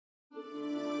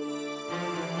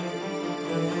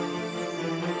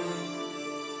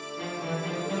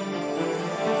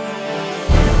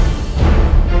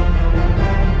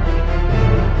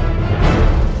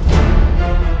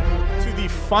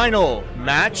final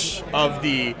match of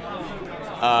the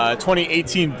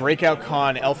 2018 Breakout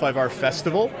Con L5R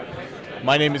Festival.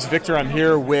 My name is Victor. I'm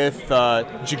here with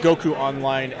Jigoku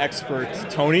Online expert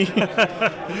Tony. Hey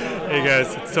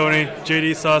guys, it's Tony.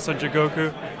 JD Sauce on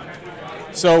Jigoku.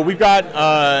 So we've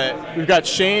got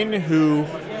Shane, who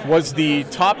was the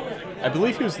top, I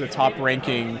believe he was the top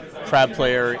ranking crab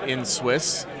player in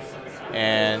Swiss,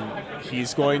 and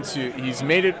he's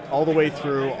made it all the way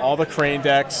through all the crane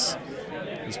decks.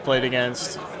 He's played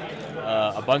against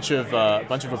a bunch of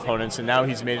opponents, and now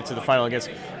he's made it to the final against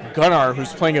Gunnar,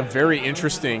 who's playing a very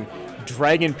interesting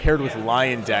dragon paired with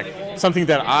lion deck, something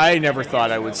that I never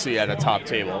thought I would see at a top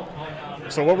table.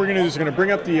 So what we're going to do is we're going to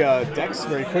bring up the decks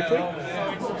very quickly.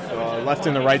 So left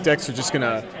and the right decks, we're just going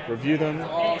to review them.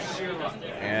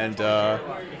 And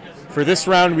for this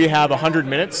round, we have 100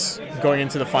 minutes going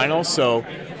into the final, so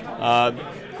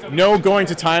no going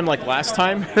to time like last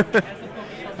time.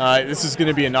 This is going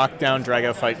to be a knockdown,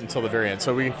 drag-out fight until the very end.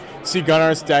 So we see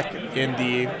Gunnar's deck in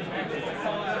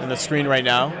the screen right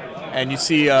now, and you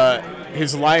see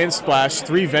his Lion Splash,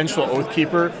 3 Vengeful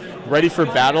Oathkeeper, ready for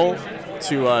battle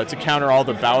to counter all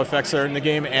the bow effects that are in the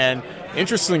game, and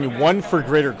interestingly, 1 for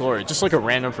Greater Glory, just like a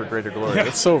random for Greater Glory.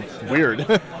 That's so weird.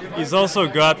 He's also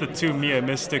got the 2 Mia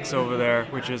Mystics over there,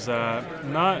 which is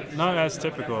not as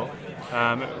typical.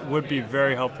 It would be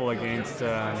very helpful against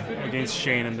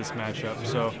Shane in this matchup.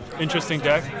 So, interesting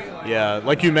deck. Yeah,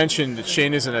 like you mentioned,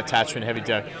 Shane is an attachment-heavy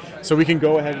deck. So we can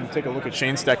go ahead and take a look at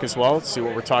Shane's deck as well, see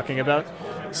what we're talking about.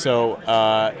 So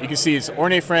you can see it's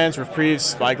Ornate Friends, Reprieve,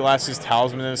 Spyglasses,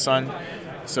 Talisman of the Sun.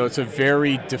 So it's a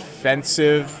very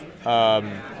defensive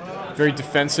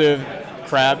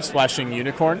crab splashing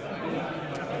unicorn.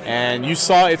 And you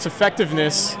saw its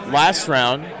effectiveness last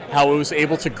round, how it was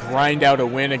able to grind out a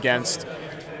win against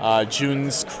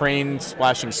June's Crane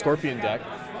Splashing Scorpion deck.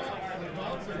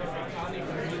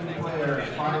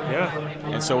 Yeah.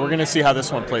 And so we're going to see how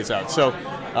this one plays out. So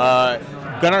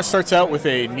Gunnar starts out with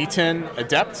a Niten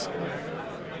Adept.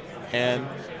 And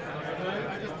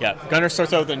yeah, Gunnar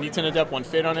starts out with a Niten Adept, 1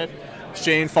 Fate on it.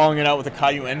 Shane following it out with a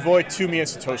Caillou Envoy, 2 Mia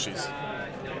Satoshis.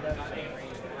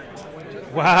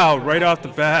 Wow, right off the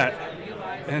bat.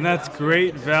 And that's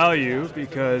great value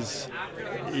because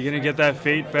you're going to get that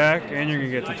Fate back and you're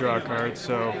going to get to draw a card.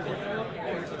 So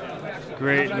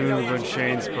great move on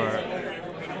Shane's part.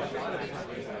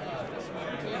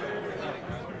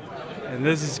 And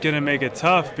this is going to make it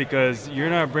tough because you're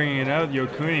not bringing out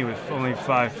Yokuni with only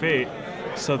 5 Fate.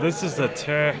 So this is a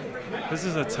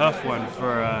tough one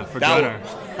for Gunnar.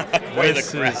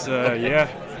 This is yeah.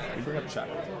 You bring up chat.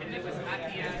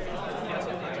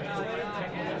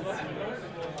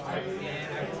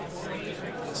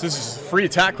 So this is free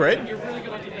attack, right?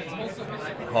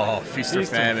 Oh, Feast or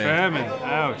Famine.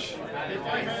 Ouch.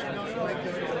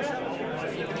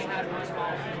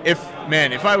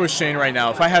 If I was Shane right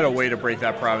now, if I had a way to break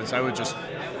that province, I would just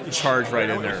charge right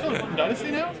in there.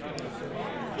 Dynasty now?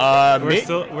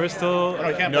 We're still.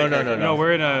 No. No,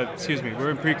 we're in we're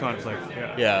in pre-conflict.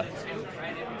 Yeah.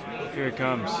 Here it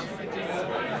comes.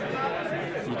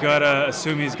 You gotta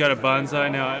assume he's got a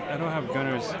bonsai now. I don't have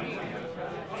Gunnar's.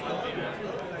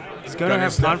 Does Gunnar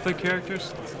have conflict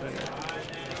characters?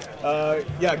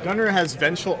 Yeah, Gunnar has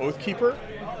Vengeful Oathkeeper.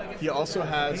 He also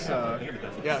has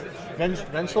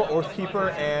Vengeful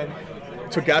Oathkeeper and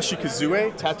Togashi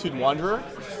Kazue, Tattooed Wanderer.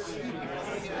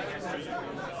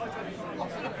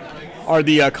 Are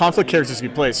the conflict characters you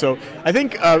play. So I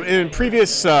think in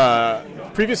previous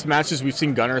matches we've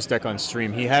seen Gunnar's deck on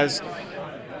stream. He has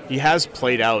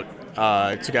played out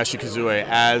Togashi Kazue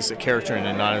as a character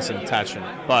and not as an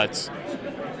attachment, but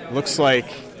looks like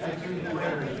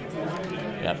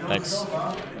thanks.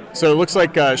 So it looks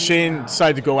like Shane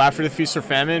decided to go after the Feast or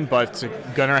Famine, but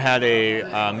Gunnar had a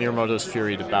Miyamoto's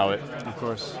Fury to bow it. Of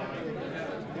course.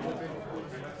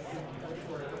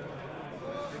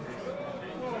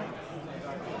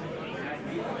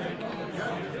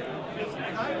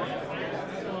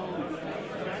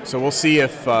 So we'll see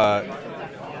if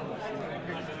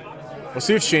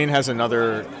Shane has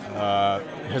another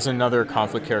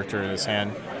conflict character in his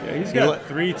hand. Yeah, he's got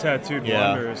 3 Tattooed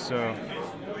Wanderers,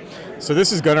 So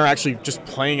this is Gunnar actually just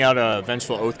playing out a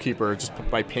Vengeful Oathkeeper just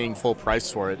by paying full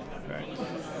price for it,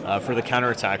 right. For the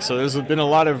counterattack. So there's been a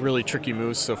lot of really tricky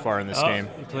moves so far in this game.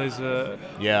 He plays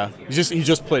yeah, he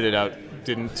just played it out,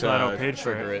 didn't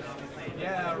trigger it.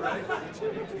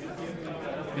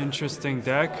 Interesting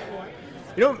deck.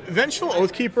 You know, Vengeful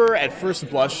Oathkeeper at first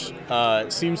blush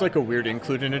seems like a weird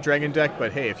include in a dragon deck,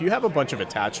 but hey, if you have a bunch of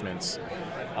attachments,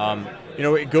 You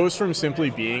know, it goes from simply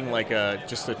being like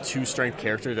just a 2-strength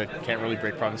character that can't really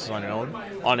break provinces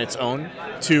on its own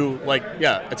to like,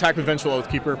 yeah, attack with Vengeful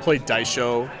Oathkeeper, play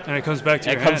Daisho, and it comes back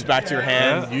to your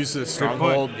hand. Yeah. Use the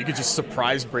stronghold. You could just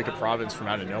surprise break a province from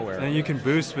out of nowhere. And you can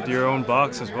boost with your own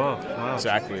box as well. Wow.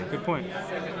 Exactly. Good point.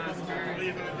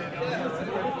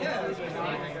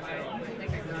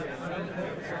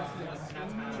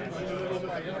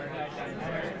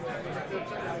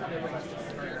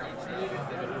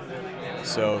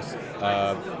 So,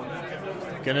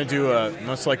 gonna do a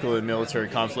most likely a military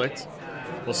conflict.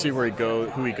 We'll see who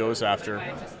he goes after.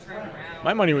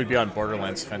 My money would be on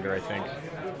Borderlands Defender, I think.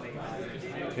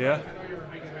 Yeah?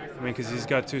 I mean, because he's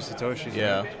got 2 Satoshis.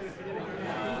 Yeah.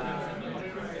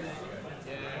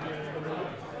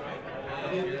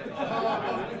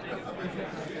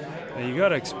 Now you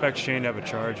gotta expect Shane to have a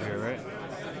charge here, right?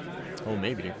 Oh,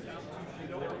 maybe.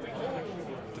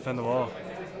 Defend the wall.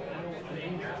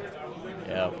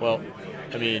 Yeah, well,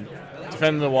 I mean,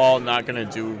 defending the wall, not going to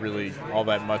do really all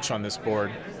that much on this board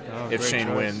if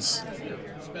Shane wins.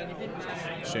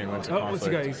 Shane wins a conflict. What's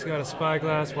he got? He's got a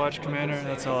Spyglass, Watch Commander.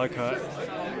 That's all I caught.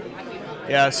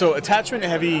 Yeah, so attachment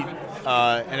heavy,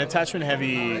 an attachment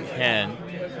heavy hand,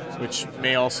 which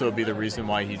may also be the reason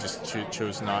why he just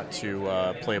chose not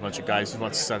to play a bunch of guys who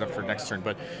wants to set up for next turn.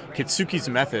 But Kitsuki's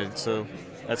method, so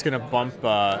that's going to bump.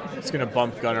 It's going to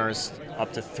bump Gunnar's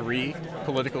up to 3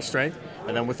 political strength,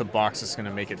 and then with the box, it's going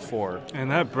to make it 4. And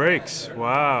that breaks.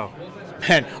 Wow.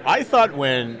 Man, I thought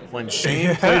when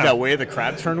Shane played that Way of the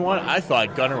Crab turn 1, I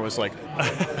thought Gunnar was like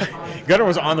Gunnar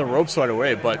was on the ropes right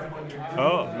away. But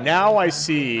now I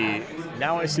see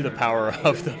the power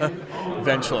of the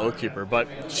Vengeful Oathkeeper. But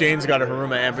Shane's got a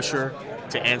Haruma Ambusher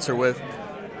to answer with.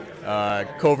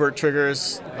 Covert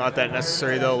triggers, not that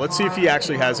necessary though. Let's see if he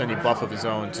actually has any buff of his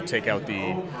own to take out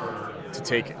the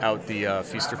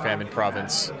Feast or Famine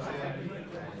province.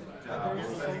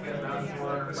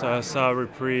 So I saw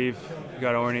Reprieve. You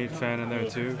got Ornate Fan in there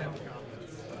too.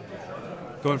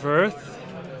 Going for Earth.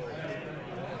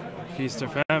 Feast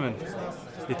or Famine.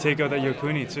 You take out that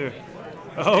Yokuni too.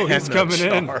 Oh, he's coming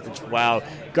in. Wow,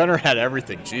 Gunnar had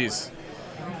everything. Jeez.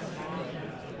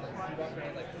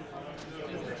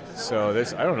 So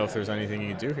I don't know if there's anything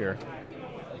you can do here.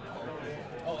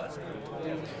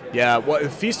 Yeah, well,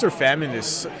 Feast or Famine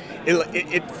is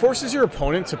it forces your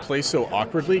opponent to play so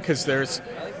awkwardly because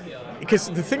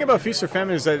the thing about Feast or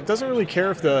Famine is that it doesn't really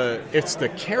care if it's the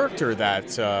character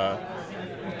that's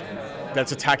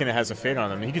attacking that has a fade on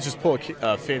them. He could just pull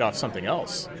a fade off something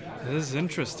else. This is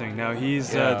interesting. Now he's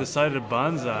decided to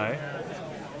Banzai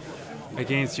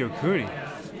against Yokuni.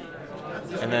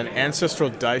 And then Ancestral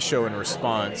Daisho in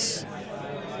response.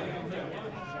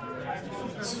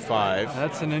 It's 5.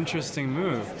 That's an interesting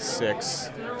move. 6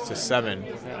 to 7.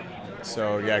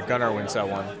 So yeah, Gunnar wins that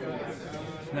one.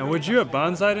 Now, would you have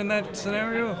Banzai'd in that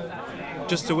scenario,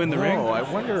 just to win the ring? Oh, I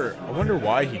wonder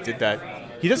why he did that.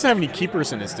 He doesn't have any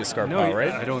keepers in his discard pile,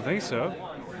 right? I don't think so.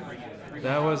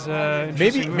 That was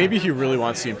interesting move. Maybe he really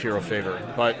wants the Imperial favor,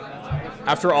 but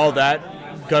after all that,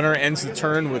 Gunnar ends the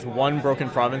turn with 1 broken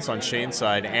province on Shane's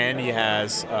side, and he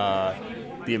has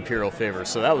the Imperial favor.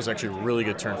 So that was actually a really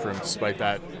good turn for him, despite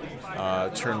that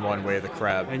turn 1 Way of the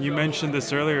Crab. And you mentioned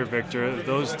this earlier, Victor.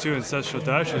 Those 2 Ancestral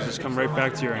Dashes just come right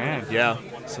back to your hand. Yeah.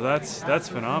 So that's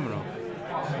phenomenal.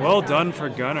 Well done for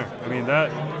Gunnar. I mean,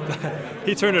 that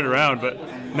he turned it around, but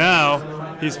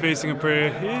now he's facing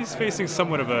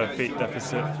somewhat of a fate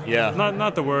deficit. Yeah.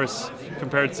 Not the worst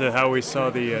compared to how we saw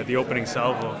the opening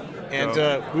salvo.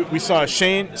 And we saw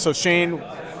Shane. So Shane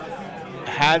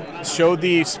showed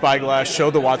the Spyglass,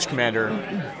 showed the Watch Commander.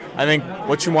 I think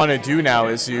what you want to do now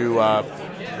is you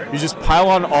just pile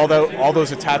on all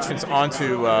those attachments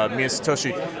onto Miya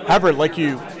Satoshi. However, like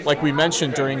we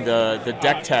mentioned during the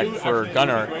deck tech for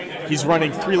Gunnar, he's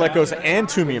running 3 Let Go's and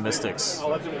 2 Miya Mystics.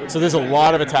 So there's a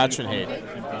lot of attachment hate.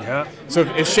 Yeah. So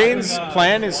if Shane's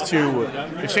plan is to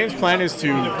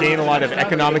gain a lot of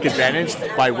economic advantage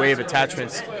by way of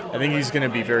attachments, I think he's going to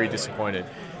be very disappointed.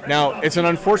 Now, it's an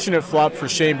unfortunate flop for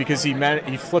Shane because he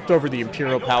flipped over the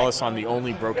Imperial Palace on the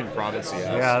only broken province he has.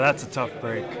 Yeah, that's a tough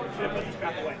break.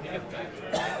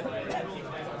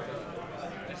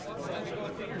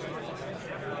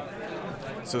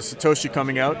 So Satoshi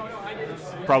coming out,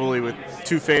 probably with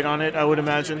 2 fate on it, I would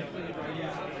imagine.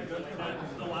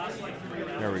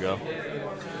 There we go.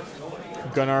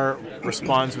 Gunnar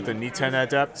responds with a Niten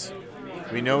Adept.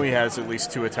 We know he has at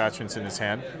least 2 attachments in his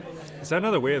hand. Is that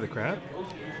another Way of the Crab?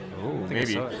 Oh,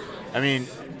 maybe. I mean,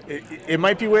 it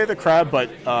might be Way of the Crab, but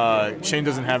Shane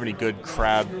doesn't have any good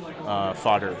crab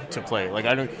fodder to play. Like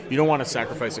you don't want to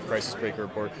sacrifice a Crisis Breaker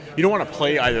board. You don't want to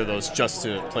play either of those just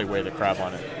to play Way of the Crab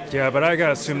on it. Yeah, but I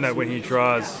gotta assume that when he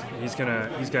draws, he's gonna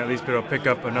at least be able to pick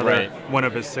up another one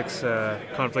of his 6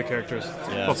 conflict characters.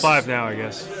 Yeah, well, 5 now, I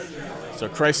guess. So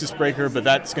Crisis Breaker, but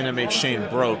that's gonna make Shane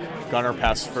broke. Gunnar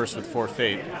passed first with 4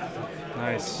 fate.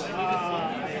 Nice.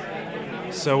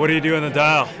 So what do you do on the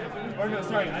dial?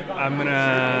 I'm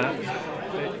gonna.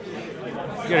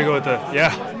 You gotta go with the.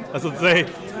 Yeah, that's what I say.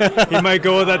 He might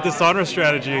go with that dishonor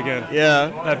strategy again.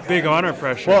 Yeah. That big honor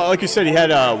pressure. Well, like you said, he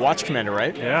had a Watch Commander,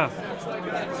 right? Yeah.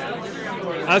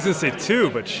 I was gonna say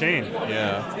 2, but Shane.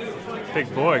 Yeah.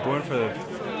 Big boy going for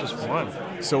just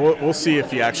 1. So we'll see if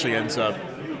he actually ends up.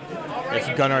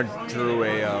 If Gunnar drew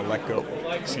a let go.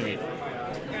 Excuse me.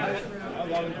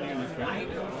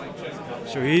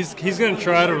 So he's going to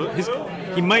try to.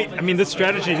 He might. I mean, this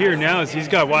strategy here now is he's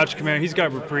got Watch Command, he's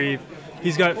got Reprieve,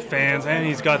 he's got Fans, and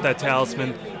he's got that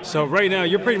Talisman. So right now,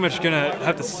 you're pretty much going to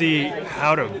have to see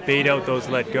how to bait out those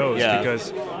let goes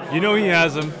because he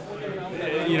has them.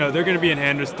 They're going to be in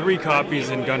hand. There's 3 copies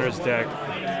in Gunnar's deck.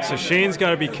 So Shane's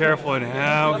got to be careful in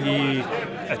how he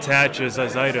attaches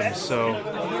his items. So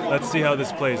let's see how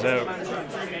this plays out.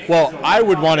 Well, I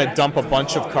would want to dump a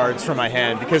bunch of cards from my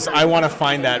hand because I want to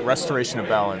find that Restoration of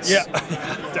Balance. Yeah,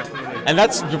 definitely. And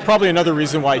that's probably another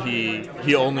reason why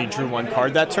he only drew 1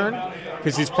 card that turn,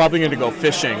 because he's probably going to go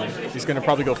fishing. He's going to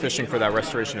probably go fishing for that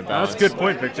Restoration of Balance. That's a good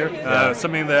point, Victor.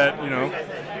 Something that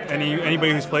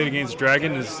anybody who's played against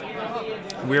Dragon is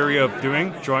weary of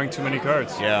drawing too many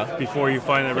cards. Yeah. Before you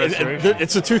find that Restoration.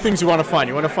 It's the 2 things you want to find.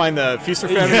 You want to find the Feast or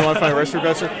Famine, you want to find a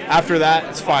Restoration. After that,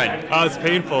 it's fine. It's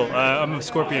painful. I'm a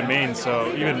Scorpion main,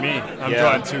 so even me, I'm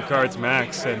drawing 2 cards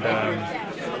max, and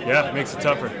it makes it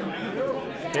tougher.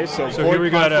 Okay, so here we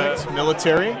got a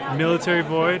military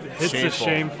void. Hits a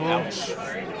shameful. Ouch.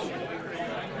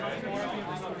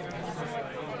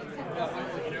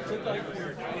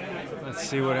 Let's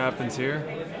see what happens here.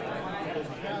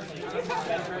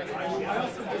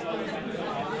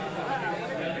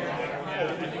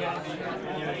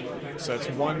 So that's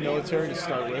 1 military to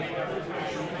start with.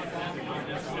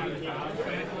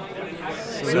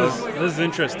 So this is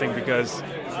interesting because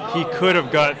he could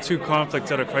have got 2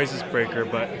 conflicts out of Crisis Breaker,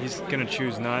 but he's going to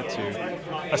choose not to,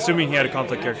 assuming he had a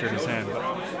conflict character in his hand.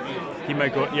 He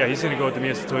might go. Yeah, he's going to go with the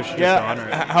Mia Satoshi just to honor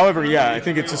it. However, I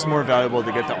think it's just more valuable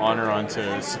to get the honor onto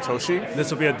Satoshi.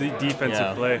 This will be a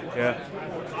defensive play. Yeah.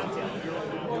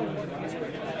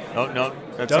 Oh, no,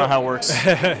 that's not how it works.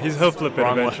 He'll flip it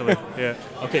eventually. Yeah.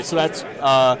 Okay, so that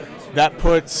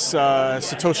puts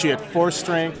Satoshi at 4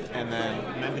 strength, and then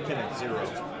Mendicant at 0.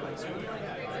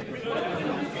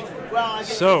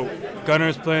 So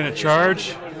Gunnar's playing a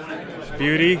charge.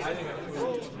 Beauty.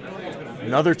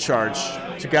 Another charge.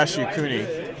 Tagashi Yukuni.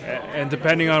 And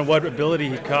depending on what ability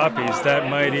he copies, that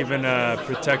might even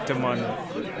protect him on.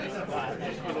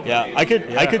 Yeah, I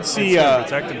could see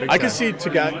copying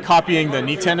the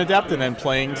Niten Adept and then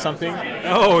playing something.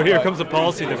 Oh, here comes a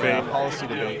policy debate. Policy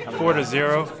debate.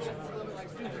 4-0.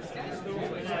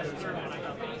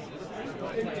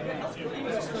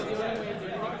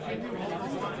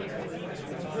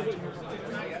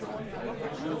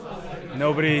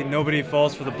 Nobody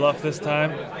falls for the bluff this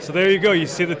time. So there you go. You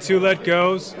see the 2 let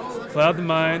goes. Cloud the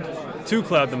Mind. 2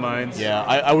 Cloud the Minds. Yeah,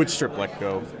 I would strip let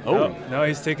go. Oh. No,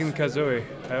 he's taking Kazooie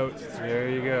out. There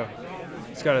you go.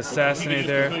 He's got Assassinate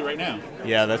there. Right now.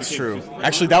 Yeah, that's true.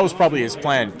 Actually, that was probably his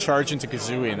plan. Charge into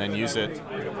Kazooie and then use it.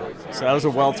 So that was a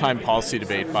well-timed policy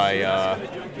debate by...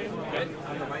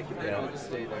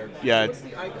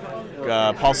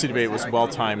 policy debate was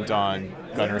well-timed on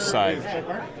Gunnar's side.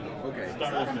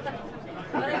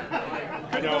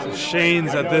 So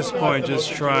Shane's at this point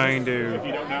just trying to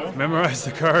memorize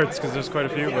the cards because there's quite a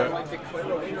few, but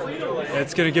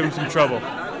it's going to give him some trouble.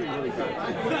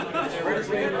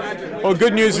 Well,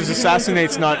 good news is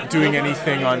Assassinate's not doing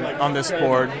anything on this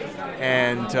board,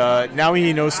 and now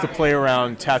he knows to play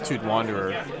around Tattooed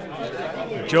Wanderer.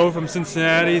 Joe from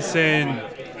Cincinnati saying,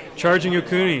 charging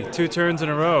Yukuni 2 turns in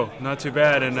a row, not too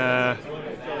bad, and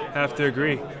have to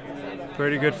agree.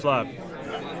 Pretty good flop.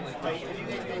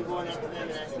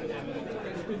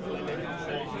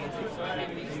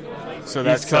 So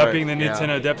he's copying the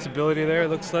Nintendo Adept's ability there, it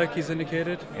looks like he's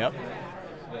indicated. Yep.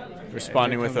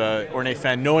 Responding with a Ornate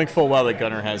Fan, knowing full well that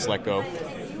Gunnar has let go.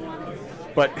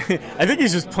 But I think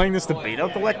he's just playing this to bait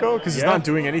out the let go because he's not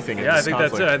doing anything in this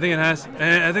conflict. That's it.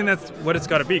 I think that's what it's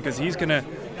got to be because he's gonna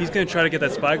he's going to try to get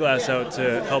that spyglass out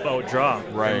to help outdraw.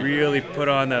 Right. And really put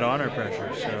on that honor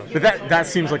pressure. So. But that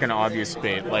seems like an obvious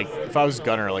bait. Like, if I was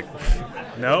Gunnar, like...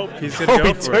 Nope, he's going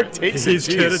to go for it. He's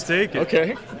going to take it.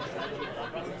 Okay.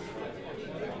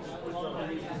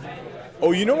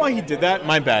 Oh, you know why he did that?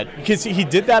 My bad. Because he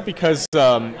did that because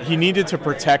he needed to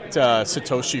protect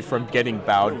Satoshi from getting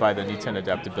bowed by the Niten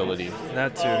Adept ability.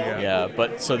 That too, yeah. Yeah,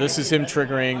 but so this is him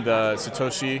triggering the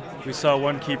Satoshi. We saw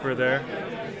one keeper there,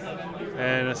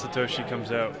 and a Satoshi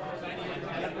comes out.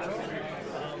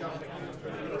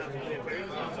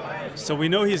 So we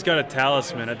know he's got a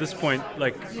talisman. At this point,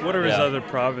 like, what are his other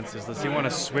provinces? Does he want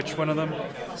to switch one of them?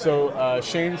 So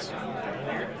Shane's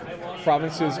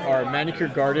provinces are Manicure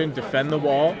Garden, Defend the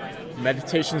Wall,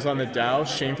 Meditations on the Tao,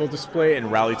 Shameful Display,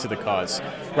 and Rally to the Cause.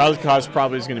 Rally to the Cause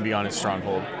probably is going to be on his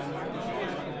stronghold.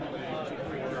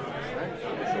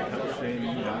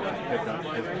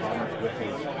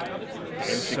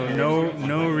 So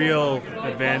no real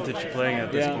advantage playing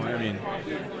at this point. I mean,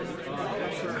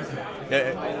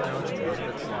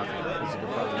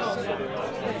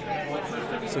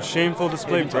 so Shameful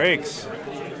Display breaks.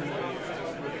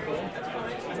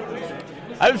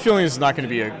 I have a feeling this is not going to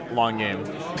be a long game.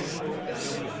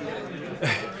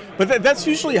 But that's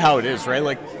usually how it is, right?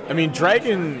 Like, I mean,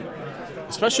 Dragon,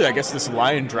 especially I guess this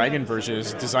Lion Dragon version,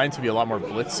 is designed to be a lot more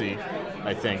blitzy,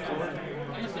 I think.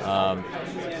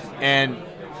 And,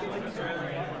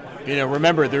 you know,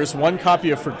 remember, there's one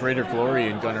copy of For Greater Glory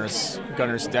in Gunnar's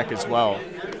deck as well.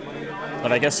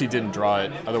 But I guess he didn't draw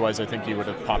it. Otherwise, I think he would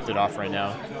have popped it off right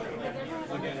now.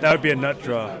 That would be a nut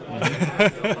draw.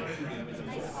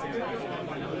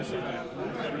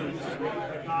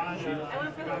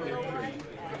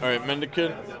 All right,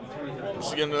 Mendicant, let's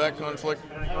get into that conflict.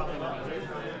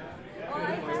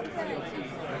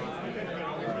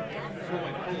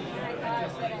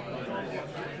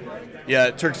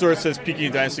 Yeah, Turkzor says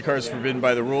peeking dynasty cards is forbidden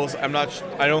by the rules. I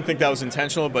don't think that was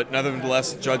intentional, but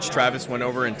nevertheless, Judge Travis went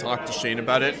over and talked to Shane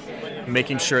about it,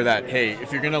 making sure that, hey,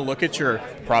 if you're going to look at your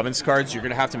province cards, you're going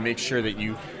to have to make sure that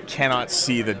you cannot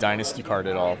see the dynasty card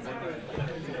at all.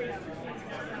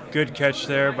 Good catch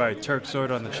there by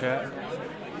Turkzord on the chat.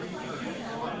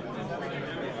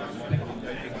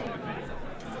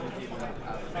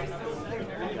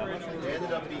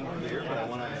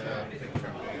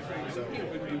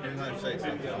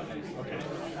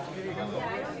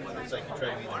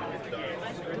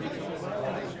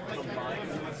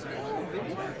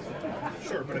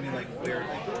 Sure, but I mean, like,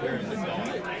 where is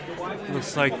it?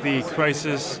 Looks like the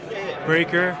Crisis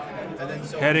Breaker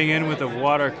heading in with a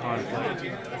water conflict.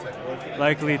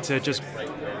 Likely to just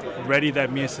ready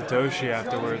that Mia Satoshi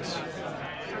afterwards. You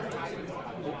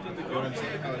know what I'm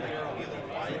saying? How,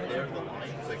 like, the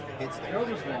lines, like, the hits there.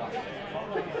 It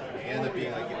ended up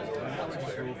being like it was a little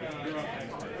clear.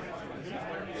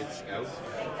 It's out.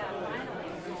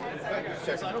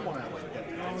 I don't want to, like,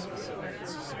 get specific.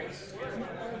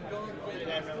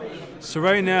 So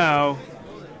right now,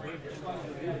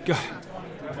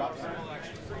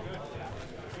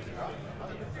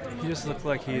 he just looked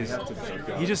like he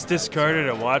just discarded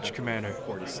a Watch Commander.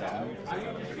 47.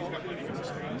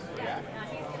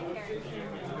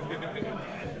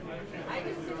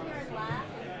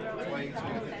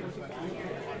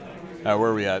 Where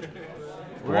are we at?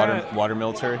 Water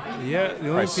military? Yeah, the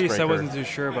only piece I wasn't too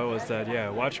sure about was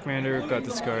that, Watch Commander got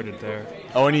discarded there.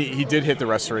 Oh, and he did hit the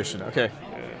restoration. Okay.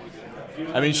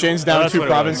 I mean, Shane's down 2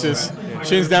 provinces.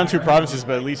 Shane's down 2 provinces,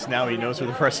 but at least now he knows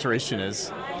where the restoration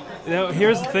is. Now,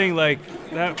 here's the thing, like,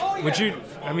 that, would you,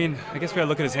 I mean, I guess we gotta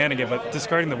look at his hand again, but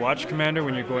discarding the Watch Commander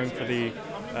when you're going for the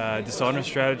dishonor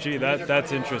strategy,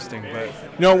 that's interesting. But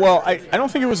no, well, I don't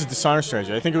think it was a dishonor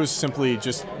strategy. I think it was simply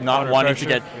just not wanting to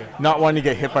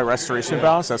get hit by restoration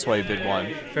balance. That's why he bid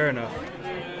 1. Fair enough.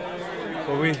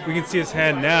 Well, we can see his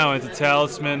hand now. It's a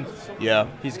talisman. Yeah.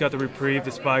 He's got the reprieve,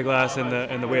 the spyglass, and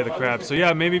the way of the crab. So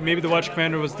yeah, maybe the Watch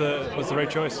Commander was the right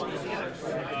choice.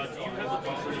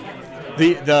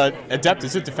 The Adept,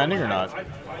 is it defending or not?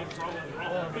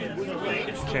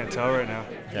 Can't tell right now.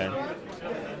 Okay.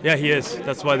 Yeah, he is.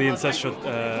 That's why the ancestral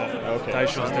die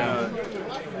show's down.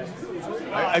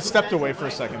 I stepped away for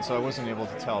a second, so I wasn't able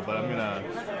to tell, but I'm gonna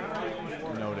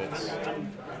note it.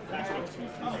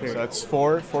 So that's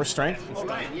 4 strength.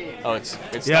 Oh, it's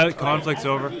yeah. The conflict's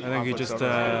over. I think he just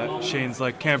Shane's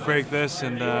like, can't break this,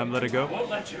 and let it go.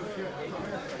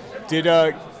 Did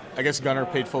I guess Gunnar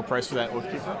paid full price for that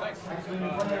Oathkeeper?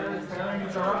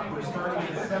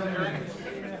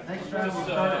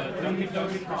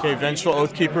 Okay, Vengeful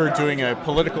Oathkeeper doing a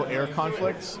political air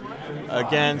conflict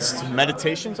against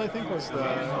Meditations, I think was the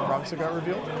province that got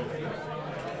revealed.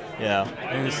 Yeah.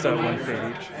 And just that one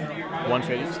fade each. One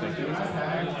fade each, thank you.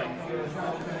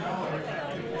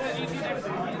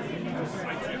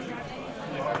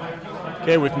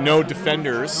 Okay, with no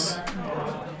defenders.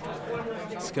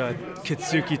 It's got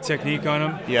Kitsuki technique on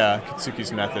him. Yeah,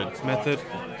 Kitsuki's method.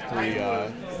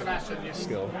 3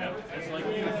 skill.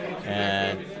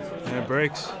 And it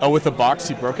breaks. Oh, with the box,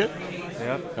 he broke it?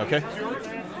 Yeah. Okay.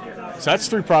 So that's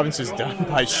 3 provinces done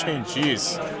by Shane.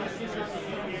 Jeez.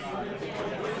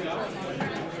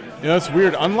 You know, it's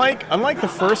weird. Unlike the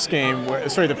first game,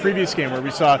 the previous game where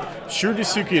we saw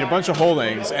Shurisuke had a bunch of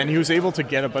holdings and he was able to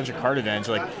get a bunch of card advantage.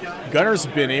 Like Gunnar's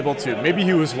been able to. Maybe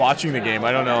he was watching the game.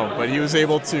 I don't know, but he was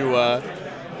able to.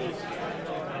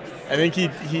 I think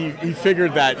he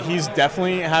figured that he's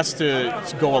definitely has to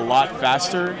go a lot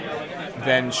faster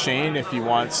than Shane if he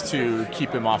wants to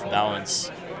keep him off balance.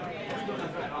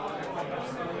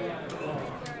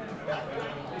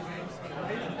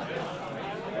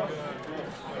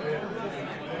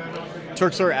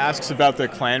 Turksor asks about the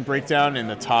clan breakdown in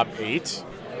the top 8.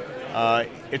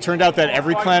 It turned out that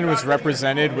every clan was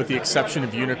represented with the exception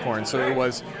of Unicorn. So it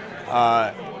was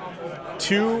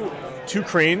two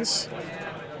cranes,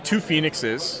 2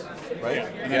 phoenixes, right?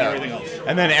 And then everything else.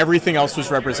 And then everything else was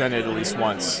represented at least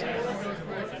once.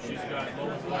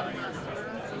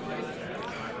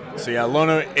 So yeah,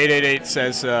 Lono888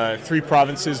 says 3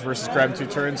 provinces versus grab in 2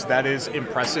 turns. That is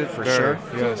impressive for sure.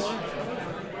 Yes.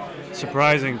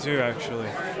 Surprising too, actually.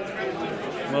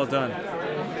 Well done.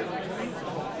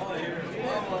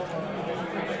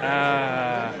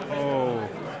 Oh.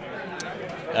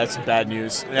 That's bad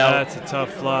news. Now, that's a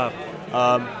tough flop.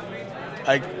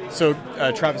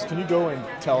 Travis, can you go and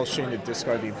tell Shane to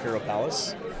discard the Imperial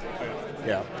Palace?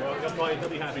 Yeah.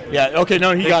 Yeah, okay,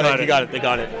 no, he got it. They got it.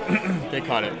 They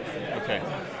caught it. Okay.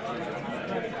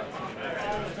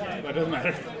 That doesn't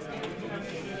matter.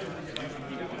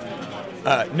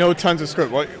 No tons of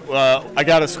Scorpion. I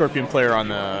got a Scorpion player on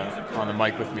the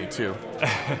mic with me too.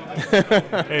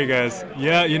 Hey guys,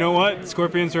 yeah, you know what?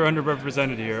 Scorpions are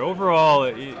underrepresented here.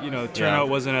 Overall, turnout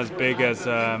wasn't as big as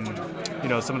some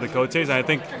of the Koteis. And I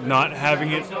think not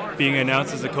having it being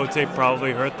announced as a Kotei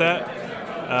probably hurt that.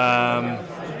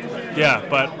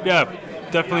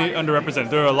 Definitely underrepresented.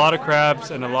 There are a lot of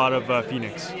crabs and a lot of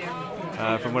Phoenix,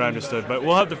 from what I understood. But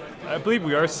we'll have to. I believe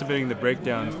we are submitting the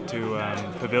breakdown to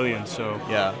Pavilion, so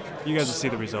yeah, you guys will see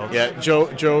the results. Yeah,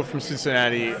 Joe from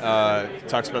Cincinnati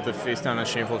talks about the face down on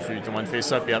Shameful for 1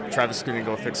 face up. Yep, Travis is going to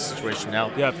go fix the situation now.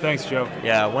 Yeah, thanks, Joe.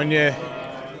 Yeah,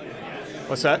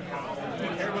 what's that?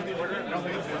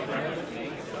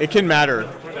 It can matter.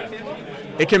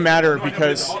 It can matter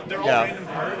because, yeah.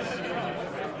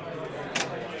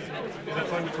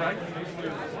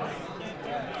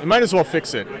 You might as well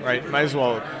fix it, right? Might as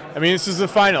well. I mean, this is the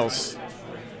finals.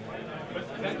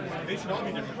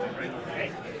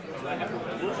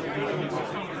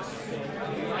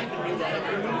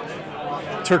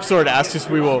 Turksword asks us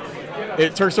we will.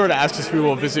 Turksword asks us we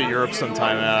will visit Europe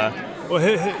sometime. Well,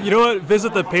 you know what?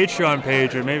 Visit the Patreon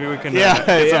page, or maybe we can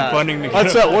get some funding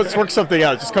together. Let's work something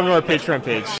out. Just come to our Patreon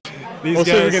page. We'll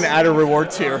see if we can add a reward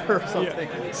tier or something.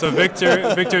 Yeah. So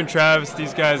Victor and Travis,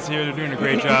 these guys here, they're doing a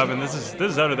great job, and this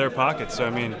is out of their pockets. So I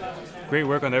mean, great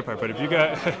work on their part. But if you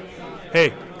got,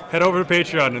 hey, head over to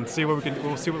Patreon and see what we can.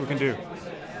 We'll see what we can do.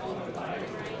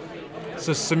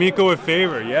 So Samiko with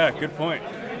favor, yeah, good point.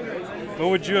 What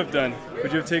would you have done?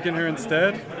 Would you have taken her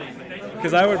instead?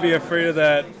 Because I would be afraid of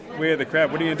that way of the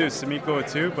crab. What are you gonna do? Samiko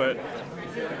with 2, but.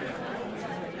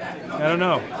 I don't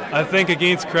know. I think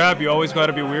against crab, you always got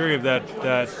to be wary of that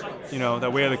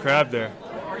way of the crab there.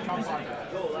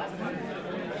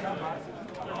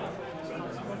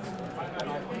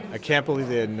 I can't believe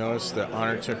they had noticed that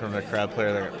Honor took from the crab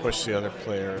player that pushed the other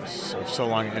players so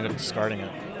long and ended up discarding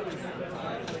it.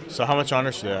 So how much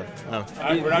honor should they have? Oh.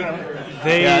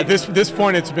 At this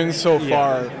point, it's been so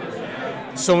far,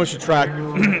 so much to track.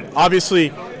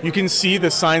 Obviously, you can see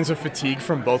the signs of fatigue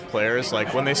from both players.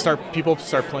 Like when people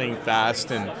start playing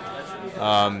fast, and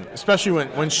especially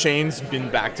when Shane's been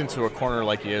backed into a corner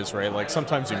like he is, right? Like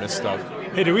sometimes you miss stuff.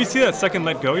 Hey, did we see that second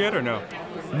let go yet, or no?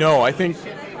 No, I think.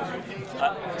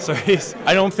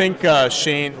 I don't think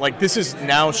Shane. Like this is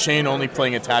now Shane only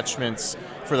playing attachments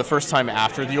for the first time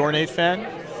after the Ornate fan,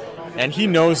 and he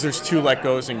knows there's 2 let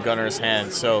goes in Gunnar's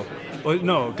hand. So. Well,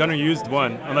 no, Gunnar used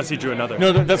 1, unless he drew another.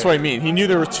 No, that's what I mean. He knew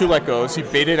there were 2 let goes. He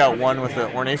baited out 1 with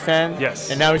the Ornate fan.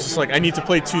 Yes. And now he's just like, I need to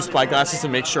play 2 Spyglasses to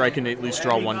make sure I can at least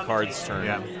draw 1 card this turn.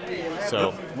 Yeah.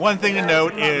 So. One thing to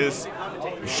note is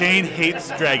Shane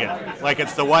hates Dragon. Like,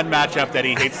 it's the one matchup that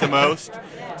he hates the most.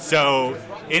 So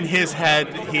in his head,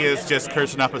 he is just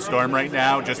cursing up a storm right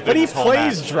now. But he this whole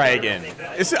plays match. Dragon.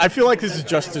 I feel like this is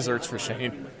just desserts for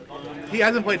Shane. He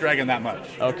hasn't played Dragon that much.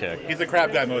 Okay. He's a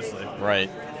crap guy mostly. Right.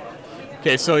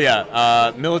 Okay, so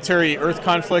yeah, military Earth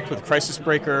conflict with Crisis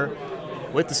Breaker,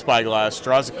 with the Spyglass,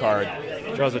 draws a card.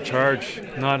 Draws a charge.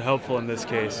 Not helpful in this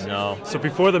case. No. So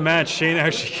before the match, Shane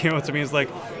actually came up to me and was like,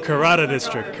 Karada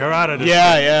District.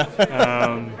 Yeah.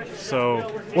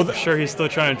 So I'm sure he's still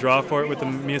trying to draw for it with the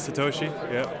Mia Satoshi.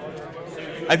 Yeah.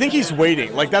 I think he's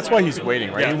waiting. Like, that's why he's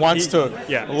waiting, right? Yeah, he wants to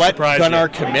let Gunnar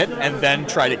commit and then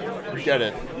try to get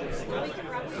it.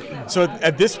 So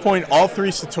at this point, all 3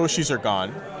 Satoshis are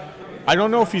gone. I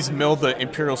don't know if he's milled the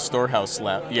Imperial Storehouse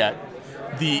yet.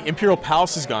 The Imperial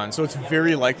Palace is gone, so it's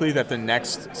very likely that the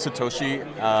next Satoshi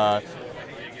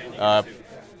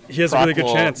he has a really good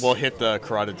chance. Will hit the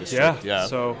Karada District. Yeah.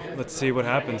 So let's see what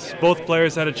happens. Both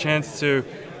players had a chance to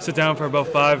sit down for about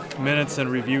 5 minutes and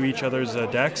review each other's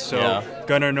decks. So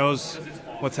Gunnar knows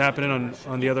what's happening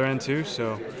on the other end too.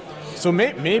 So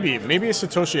maybe a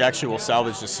Satoshi actually will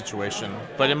salvage this situation,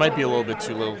 but it might be a little bit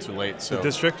too little, too late. So the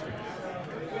district.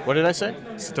 What did I say?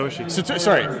 Satoshi.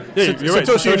 Sorry. Yeah, you're right.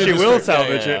 Satoshi will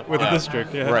salvage it with the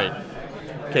district. Yeah. Right.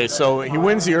 Okay, so he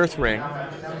wins the Earth Ring.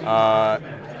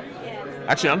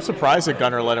 Actually, I'm surprised that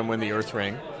Gunnar let him win the Earth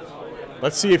Ring.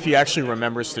 Let's see if he actually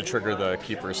remembers to trigger the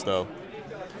Keepers, though.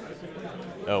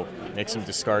 Oh, makes him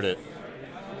discard it.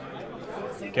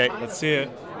 Okay. Let's see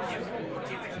it.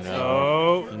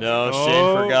 No,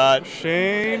 Shane forgot.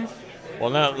 Shane. Well,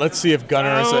 now let's see if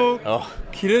Gunnar is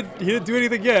He didn't do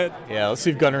anything yet. Yeah, let's see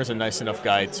if Gunnar is a nice enough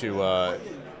guy to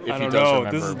if he does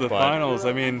remember. This is the finals.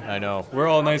 I mean, I know. We're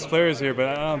all nice players here, but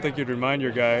I don't think you'd remind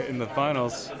your guy in the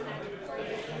finals.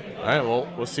 All right, well,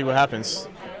 we'll see what happens.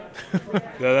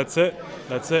 Yeah, that's it.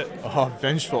 Oh,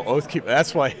 Vengeful Oathkeeper.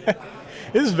 That's why.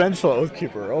 This is Vengeful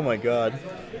Oathkeeper. Oh, my God.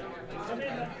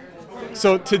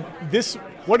 So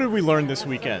what did we learn this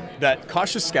weekend? That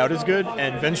Cautious Scout is good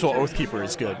and Vengeful Oathkeeper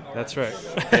is good. That's right.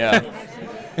 Yeah.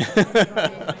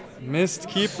 Mist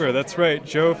Keeper, that's right.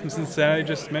 Joe from Cincinnati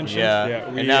just mentioned.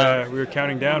 Yeah. We were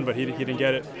counting down, but he didn't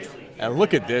get it. And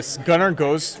look at this. Gunnar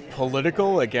goes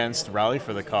political against Rally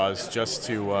for the Cause just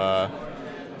to...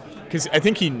 Because I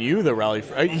think he knew the Rally...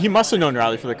 he must have known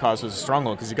Rally for the Cause was a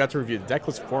stronghold because he got to review the deck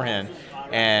list beforehand.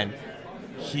 And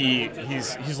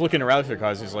he's looking at Rally for the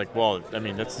Cause. He's like, well, I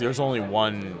mean, there's only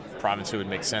one province it would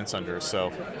make sense under,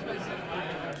 so...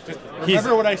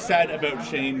 Remember what I said about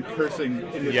Shane cursing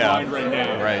in his mind right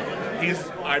now. Right. He's,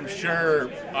 I'm sure,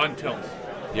 on tilt.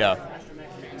 Yeah.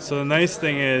 So the nice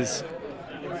thing is...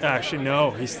 Actually,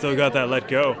 no. He's still got that let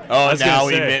go. Oh,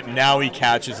 now he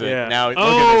catches it. Yeah. Now,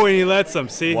 and he lets him.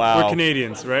 See, wow. We're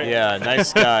Canadians, right? Yeah,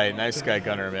 nice guy. Nice guy,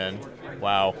 Gunnar, man.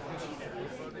 Wow.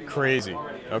 Crazy.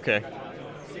 Okay.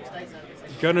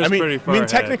 Gunner's pretty far ahead.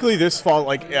 Technically, this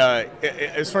fall,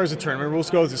 as far as the tournament rules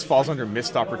go, this falls under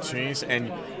missed opportunities.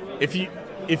 And if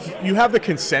you have the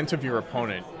consent of your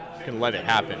opponent, you can let it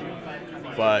happen.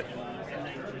 But,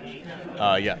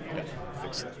 yeah.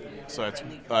 So that's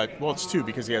it's 2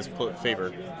 because he has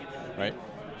favor, right?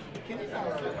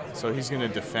 So he's going to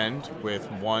defend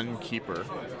with 1 keeper.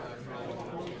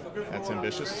 That's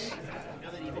ambitious.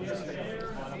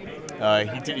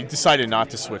 He decided not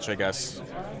to switch, I guess.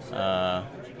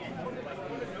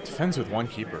 Defends with 1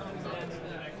 keeper.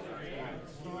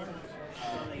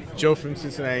 Joe from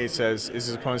Cincinnati says, "Is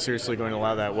his opponent seriously going to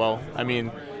allow that?" Well, I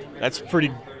mean, that's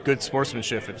pretty good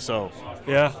sportsmanship, if so.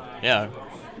 Yeah. Yeah.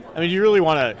 I mean, you really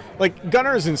want to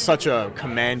Gunnar is in such a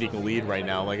commanding lead right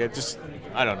now. I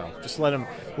don't know. Just let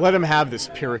him have this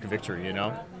Pyrrhic victory, you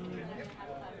know.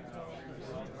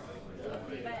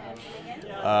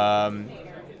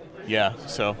 Yeah.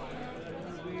 So.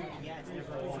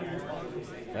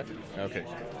 Okay.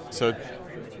 So,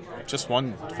 just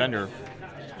 1 defender.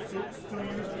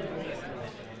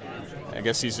 I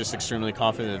guess he's just extremely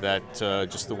confident that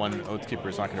just the 1 Oathkeeper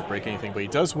is not going to break anything, but he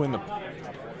does win the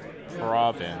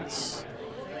province,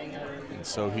 and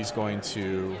so he's going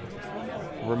to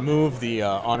remove the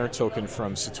honor token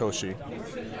from Satoshi.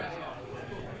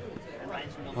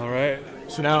 All right.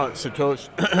 So now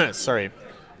Satoshi, sorry.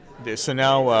 So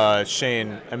now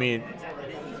Shane. I mean,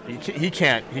 he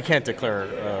can't declare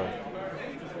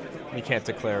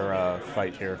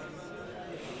fight here.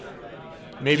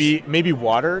 Maybe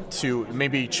water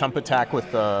to chump attack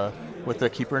with the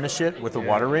keeper initiate with the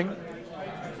water ring.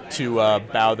 To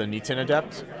bow the Nitin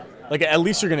Adept. At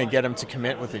least you're going to get him to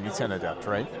commit with the Nitin Adept,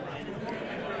 right?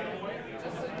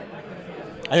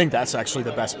 I think that's actually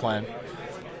the best plan.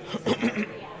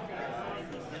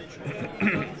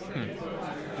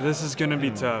 This is going to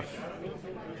be tough.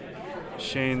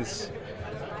 Shane's...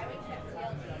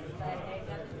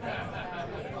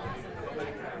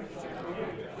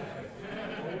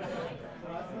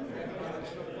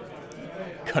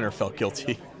 Gunnar felt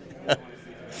guilty.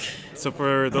 So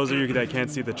for those of you that can't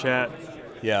see the chat,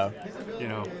 Yeah. you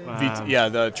know, Yeah,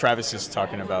 the Travis is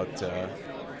talking about.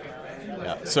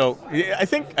 Yeah. So yeah, I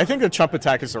think the chump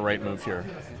attack is the right move here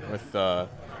with the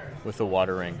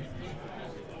water ring.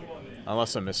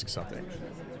 Unless I'm missing something.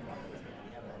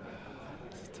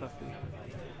 it's toughy.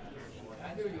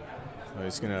 Oh,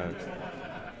 he's gonna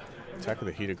attack with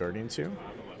a Heated Guardian too.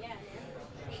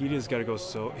 He just got to go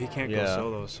solo. He can't go Yeah.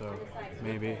 solo, so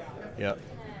maybe Yep.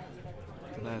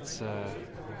 that's.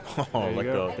 Oh, you let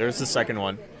go. go. There's the second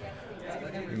one.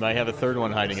 We might have a third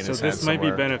one hiding in So his hand this might be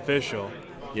somewhere. beneficial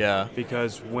Yeah.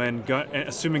 because when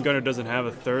assuming Gunnar doesn't have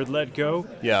a third let go,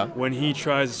 Yeah. when he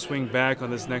tries to swing back on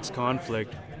this next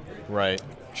conflict, Right.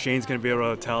 Shane's gonna be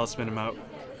able to talisman him out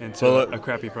into Well, a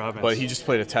crappy province. But he just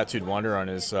played a Tattooed Wanderer on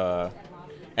his.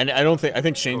 And I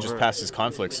think Shane just passed his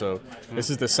conflict. So this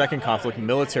is the second conflict,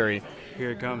 military.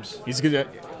 Here it comes. He's gonna.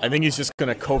 I think he's just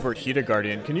gonna covert Heated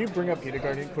Guardian. Can you bring up Heated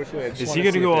Guardian quickly? Is he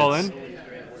gonna go all in?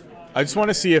 I just want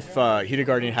to see if Heated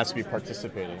Guardian has to be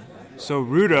participating. So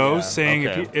Rudo Yeah, saying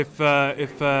okay. if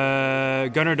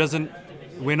Gunnar doesn't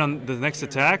win on the next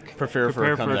attack, Prepare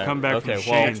for a comeback. from Okay,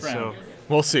 Shane. well, So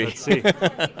we'll see. let's see.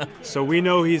 So we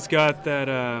know he's got that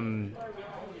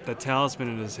that talisman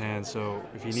in his hand. So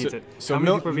if he needs it, so how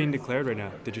many Mil- people are being declared right now?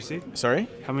 Did you see? Sorry.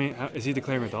 How many? Is he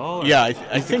declaring with all? or- Yeah, I He's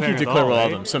think you declaring with declare all of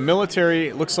right? them. So military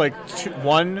it looks like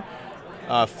 1,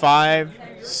 5,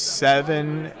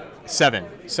 7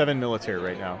 military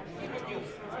right now.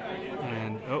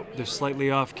 And oh, they're slightly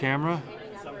off camera.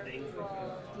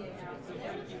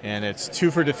 And it's 2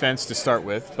 for defense to start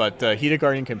with, but Heated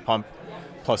Guardian can pump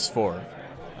 +4.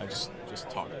 I just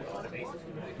talk about it.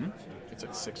 It's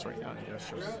at 6 right now.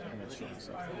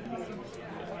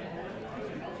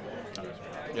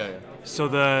 Yeah. So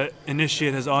the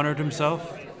initiate has honored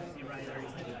himself.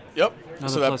 Yep.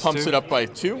 Another So that plus pumps 2. it up by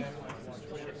 2.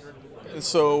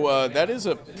 So that is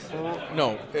a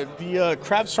the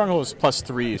Crab Stronghold is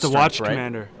 +3. The Watch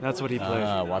Commander. That's what he played.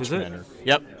 Watch Is Commander.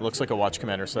 Yep, it looks like a Watch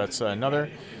Commander. So that's another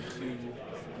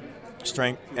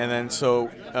strength. And then so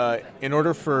in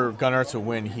order for Gunnar to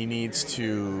win, he needs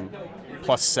to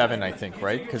 +7, I think,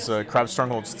 right? Because Crab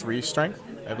Stronghold's 3 strength,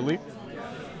 I believe.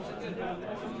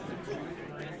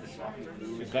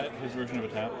 Is that his version of a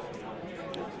tap?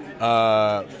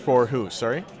 For who?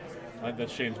 Sorry.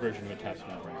 That's Shane's version of a tap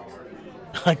spell, right?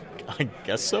 I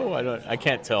guess so. I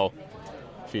can't tell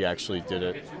if he actually did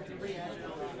it. Do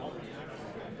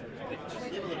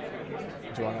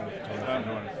you want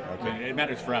to? I mean, it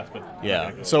matters for us, but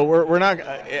Yeah. So we're not.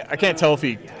 I can't tell if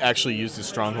he actually used his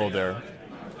stronghold there.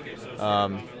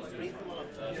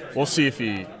 We'll see if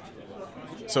he.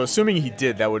 So assuming he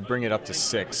did, that would bring it up to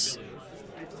 6.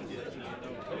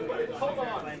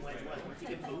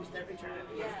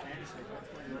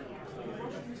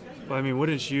 Well, I mean,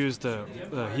 wouldn't you use the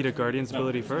Heated Guardian's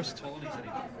ability first?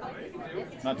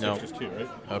 not No. just 2, right?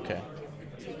 Okay.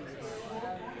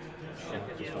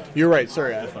 You're right.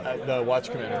 Sorry, the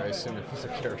Watch Commander. I assume it was a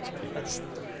character.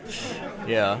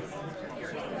 Yeah.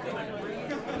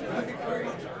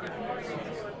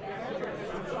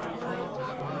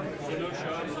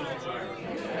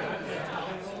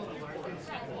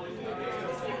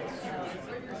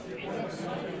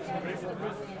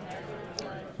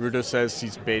 Rudo says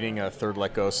he's baiting a third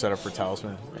let go setup for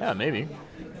Talisman. Yeah, maybe.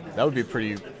 That would be a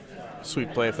pretty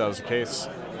sweet play if that was the case.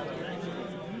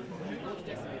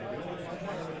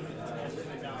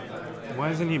 Why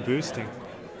isn't he boosting?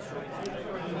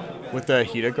 With the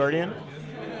Heated Guardian?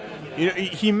 You know,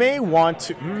 he may want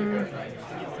to.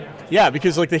 Yeah,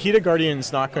 because like the Heated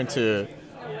Guardian's not going to.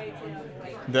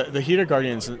 The Heated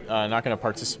Guardian's not going to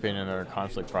participate in another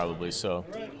conflict probably. So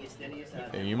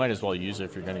you might as well use it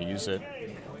if you're going to use it.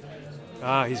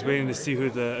 Ah, he's waiting to see who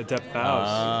the adept bows.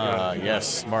 Ah, Yeah. yes,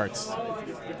 smart.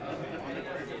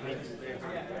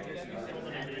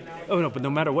 Oh no, but no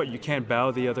matter what, you can't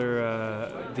bow the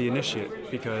other the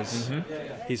initiate because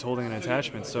he's holding an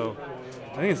attachment. So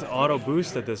I think it's an auto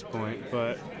boost at this point.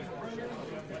 But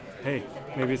hey,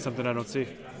 maybe it's something I don't see.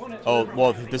 Oh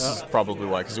well, this is probably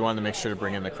why, because he wanted to make sure to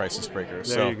bring in the Crisis Breaker.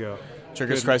 There you go.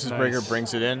 Triggers Good, Crisis nice. Breaker,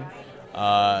 brings it in.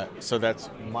 So that's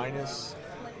minus.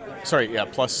 Sorry, yeah,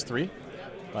 +3.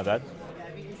 My bad.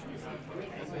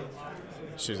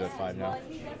 She's at 5 now.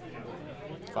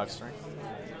 5 strength.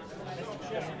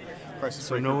 Crisis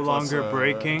So Breaker no plus, longer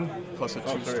breaking. Plus a 2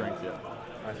 strength, yeah.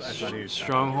 I thought he was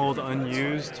Stronghold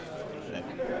unused.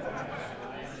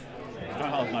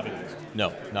 Stronghold's not been used.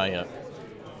 No, not yet.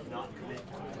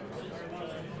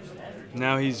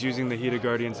 Now he's using the Heated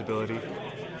Guardian's ability.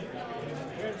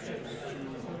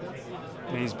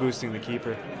 And he's boosting the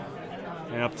Keeper.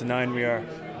 And up to 9 we are.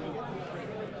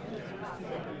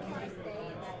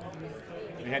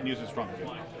 He hadn't used his strong suit.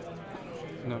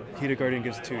 No, Heated Guardian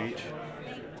gives 2 each.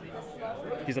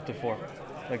 He's up to 4,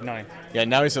 like 9. Yeah,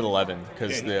 now he's at 11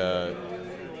 because the.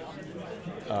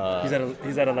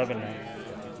 He's at 11 now.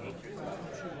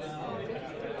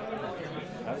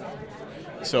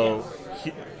 So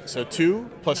 2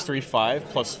 plus 3, 5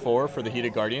 plus 4 for the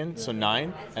Heated Guardian, so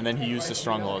 9, and then he used the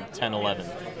Stronghold, 10, 11.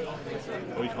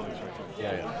 What do you call it?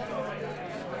 Yeah.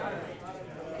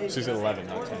 So he's at 11,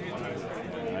 not 10.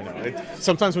 I know.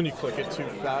 Sometimes when you click it too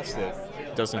fast, it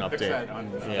doesn't Fix update. that on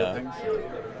other Yeah. things.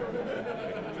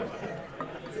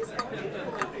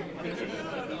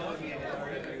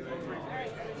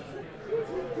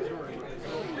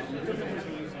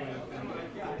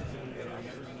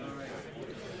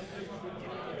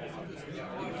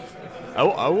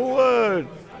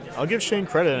 I'll give Shane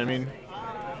credit. I mean,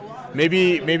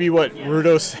 maybe what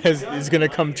Rudo says is going to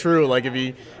come true. Like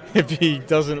if he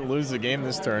doesn't lose the game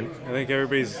this turn. I think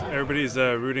everybody's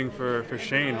rooting for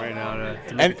Shane right now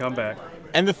to make a comeback.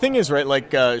 And the thing is, right?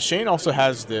 Like Shane also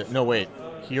has the no wait.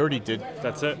 He already did.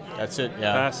 That's it.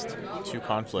 Yeah. Passed. 2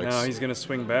 conflicts. Now he's going to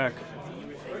swing back.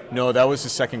 No, that was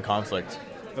his second conflict.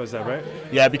 Oh, is that right?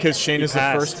 Yeah, because Shane He is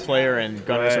passed. the first player and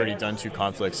Gunnar's already done 2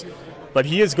 conflicts. But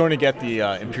he is going to get the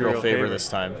Imperial favor this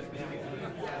time.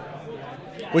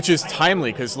 Which is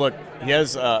timely, because look, he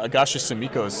has Agasha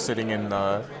Sumiko sitting in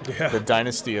the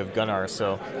dynasty of Gunnar,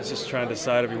 so... He's just trying to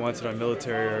decide if he wants it on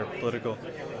military or political.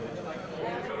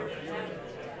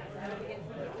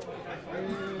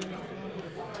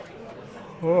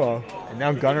 Oh. And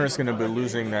now Gunnar is going to be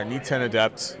losing that Need 10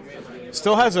 Adept.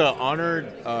 Still has an honored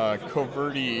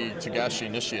Coverti Tagashi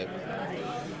Initiate.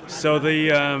 So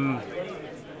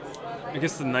I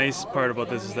guess the nice part about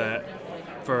this is that,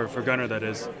 for Gunnar that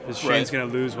is Shane's going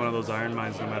to lose one of those Iron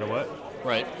Mines no matter what.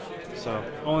 Right. So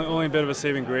only a bit of a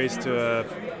saving grace to a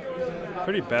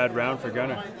pretty bad round for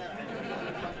Gunnar.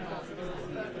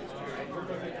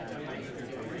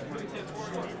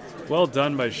 Well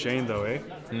done by Shane though, eh?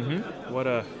 Mm-hmm. What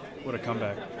a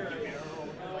comeback.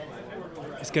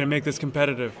 He's going to make this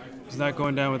competitive. He's not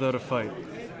going down without a fight.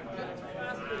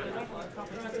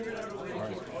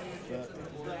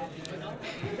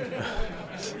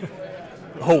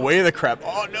 Oh, way the crap.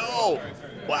 Oh, no.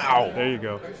 Wow. There you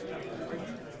go.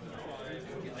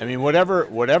 I mean,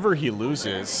 whatever he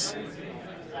loses,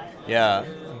 yeah,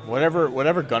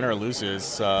 whatever Gunnar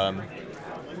loses,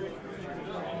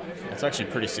 it's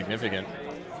actually pretty significant.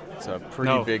 It's a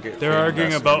pretty big. They're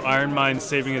arguing about Iron Mine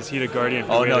saving his Heated Guardian.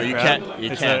 Oh no, you can't.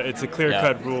 It's a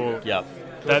clear-cut rule. Yeah.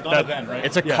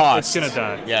 It's a cost. It's gonna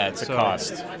die. Yeah, it's a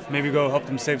cost. Maybe go help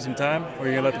them save some time, or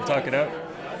you're gonna let them talk it out.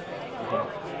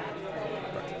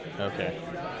 Okay.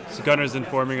 So Gunnar's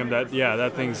informing him that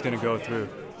that thing's gonna go through.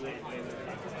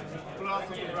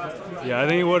 Yeah, I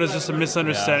think what is just a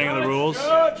misunderstanding of the rules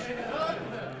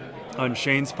on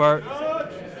Shane's part.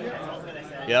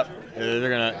 Yep. They're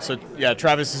gonna. So yeah,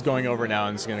 Travis is going over now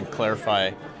and is gonna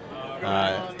clarify.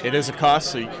 It is a cost,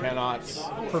 so you cannot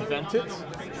prevent it.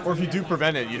 Or if you do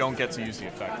prevent it, you don't get to use the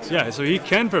effect. Yeah, so he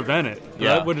can prevent it.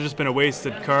 Yeah. That would have just been a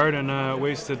wasted card and a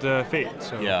wasted fate.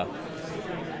 So. Yeah.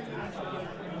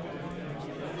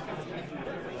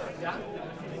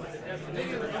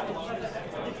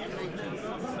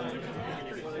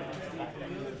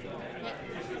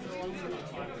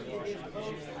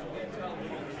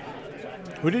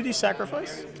 Who did he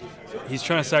sacrifice? He's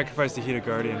trying to sacrifice the Heated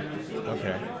Guardian.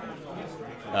 Okay.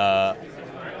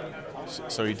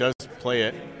 So he does play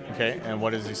it. Okay, and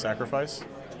what does he sacrifice?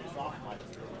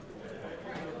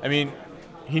 I mean,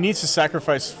 he needs to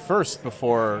sacrifice first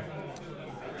before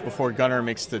Gunnar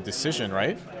makes the decision,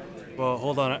 right? Well,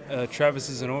 hold on. Travis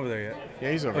isn't over there yet.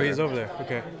 Yeah, he's over there. Oh, he's over there.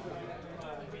 Okay.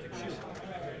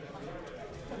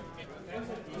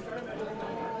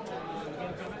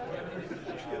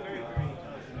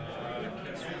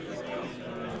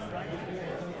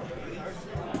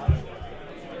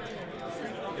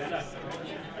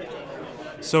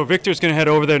 So Victor's going to head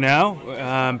over there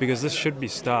now because this should be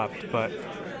stopped, but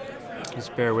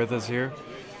just bear with us here.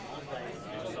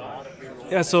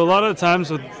 Yeah, so a lot of the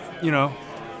times with,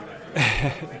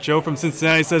 Joe from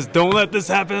Cincinnati says, don't let this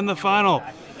happen in the final.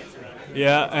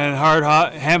 Yeah, and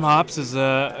Ham Hops is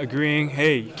agreeing,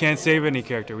 hey, you can't save any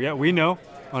character. Yeah, we know.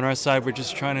 On our side, we're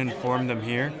just trying to inform them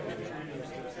here.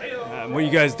 What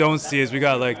you guys don't see is we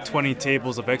got like 20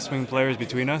 tables of X-Wing players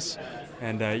between us,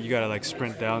 and you got to like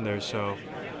sprint down there, so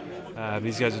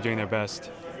these guys are doing their best.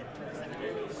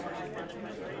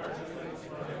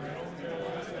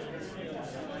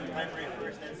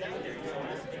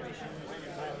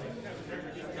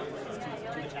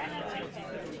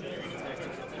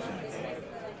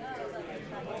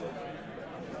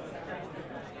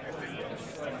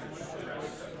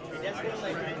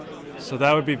 So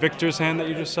that would be Victor's hand that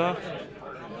you just saw,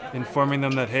 informing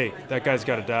them that, hey, that guy's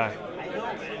got to die.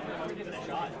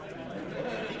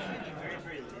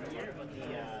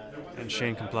 And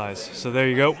Shane complies. So there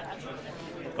you go.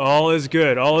 All is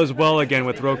good. All is well again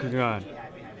with Rokugan.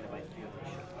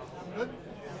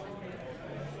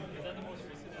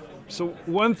 So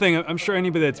one thing I'm sure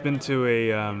anybody that's been to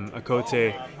a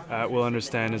Kotei will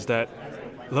understand is that,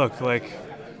 look, like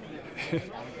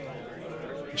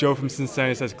Joe from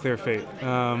Cincinnati says, clear fate.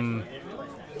 I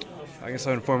guess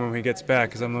I'll inform him when he gets back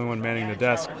because I'm the only one manning the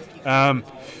desk.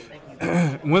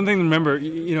 One thing to remember,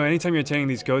 you know, anytime you're attending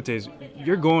these Koteis,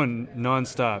 you're going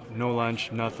nonstop, no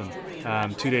lunch, nothing,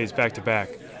 2 days back to back,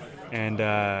 and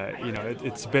you know,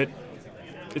 it's a bit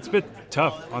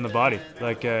tough on the body.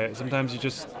 Like sometimes you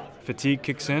just fatigue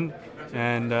kicks in,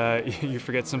 and you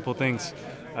forget simple things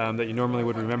that you normally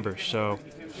would remember. So.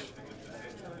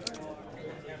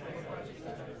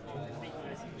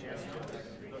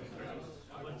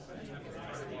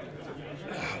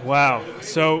 Wow.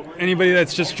 So anybody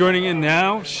that's just joining in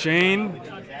now, Shane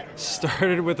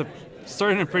started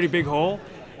in a pretty big hole.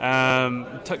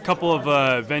 A couple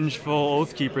of vengeful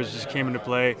Oath Keepers just came into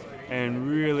play and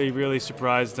really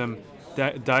surprised him.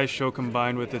 Dice show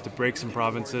combined with it to break some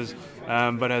provinces,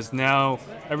 but has now,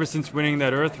 ever since winning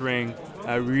that Earth Ring,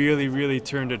 really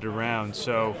turned it around.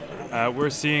 So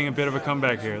we're seeing a bit of a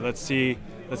comeback here. Let's see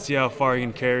how far he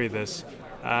can carry this.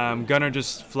 Gunnar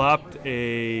just flopped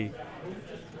a.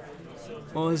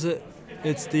 What is it?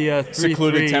 It's the 3-3.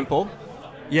 Secluded Temple.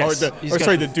 Yes. The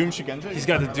Doom Shigenja? He's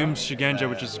got the Doom Shigenja,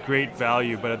 which is great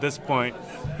value, but at this point,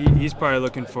 he's probably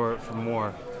looking for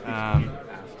more.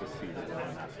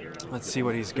 Let's see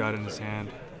what he's got in his hand.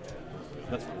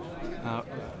 That'll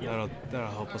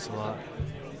help us a lot.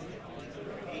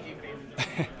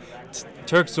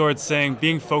 Turkzord saying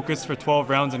being focused for 12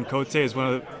 rounds in Kotei is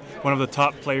one of the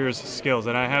top players' skills,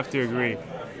 and I have to agree.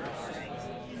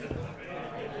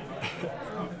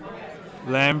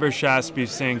 Lambert Shaspy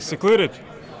saying secluded.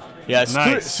 Yeah,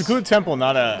 nice. Secluded Temple,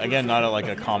 not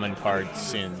a common card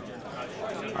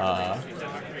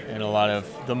in a lot of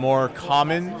the more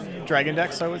common Dragon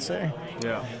decks, I would say.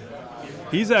 Yeah.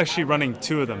 He's actually running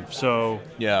 2 of them, so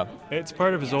yeah, it's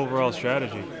part of his overall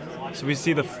strategy. So we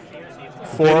see the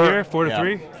 4 to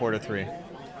 3. 4 to 3.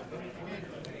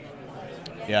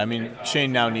 Yeah, I mean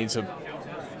Shane now needs a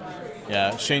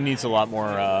lot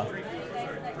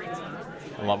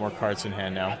more cards in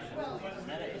hand now.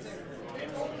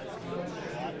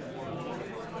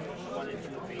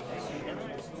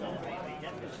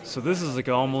 So this is like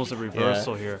almost a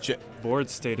reversal here. Board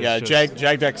status. Yeah,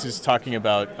 Jagdex is talking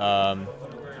about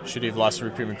should he have lost the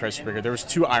Reprieve and Crisis Breaker. There was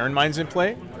 2 Iron Mines in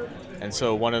play, and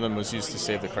so one of them was used to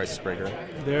save the Crisis Breaker.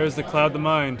 There's the Cloud the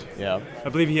Mind. Yeah. I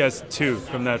believe he has 2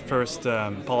 from that first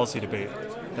policy debate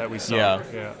that we saw.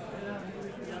 Yeah.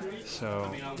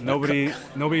 So nobody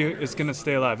is going to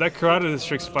stay alive. That Karada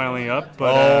District's finally up,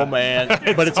 but man!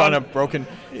 But it's on a broken.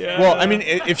 Yeah. Well, I mean,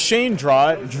 if Shane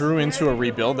drew into a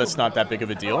rebuild, that's not that big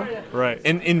of a deal. Right.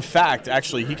 In fact,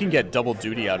 actually, he can get double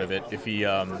duty out of it if he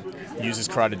uses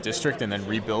Karada District and then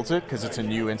rebuilds it, because it's a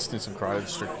new instance of Karada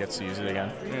District, gets to use it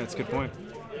again. Yeah, that's a good point.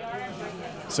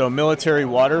 So military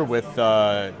water with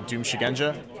Doom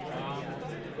Shigenja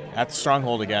at the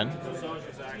stronghold again.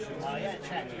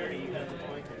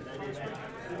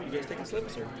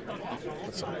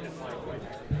 What's up?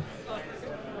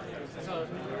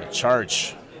 A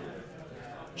charge.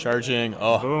 Charging.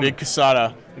 Oh, boom. Big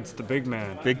Casada. It's the big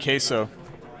man. Big queso.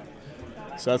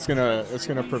 So that's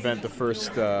gonna prevent the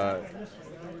first. Yeah,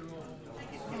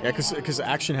 because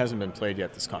action hasn't been played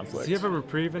yet. This conflict. Does he have a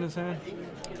reprieve in his hand?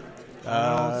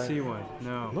 I don't see one.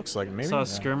 No. Looks like maybe. Saw a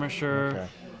skirmisher.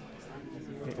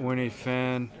 Okay. Ornate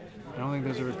fan. I don't think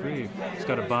there's a reprieve. He's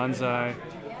got a bonsai.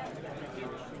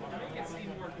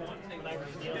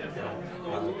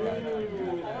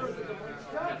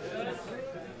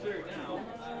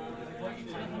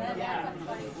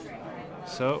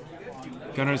 So,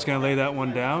 Gunnar's going to lay that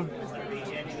one down.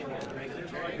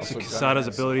 So Casada's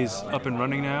ability's up and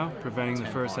running now, preventing the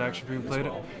first action being played.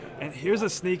 And here's a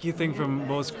sneaky thing from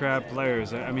most crab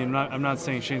players. I mean, I'm not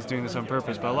saying Shane's doing this on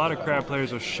purpose, but a lot of crab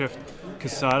players will shift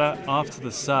Casada off to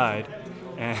the side,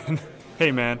 and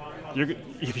hey, man,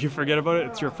 if you forget about it,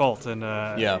 it's your fault. And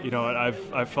yeah, you know,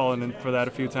 I've fallen in for that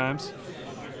a few times.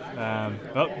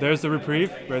 Oh, there's the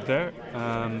reprieve right there.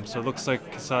 So it looks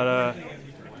like Casada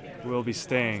will be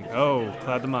staying. Oh,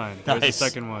 Cloud the Mind. There's the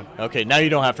second one. Okay, now you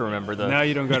don't have to remember the. Now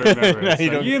you don't got to remember it. You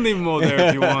can leave them all there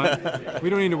if you want. We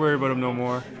don't need to worry about them no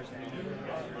more.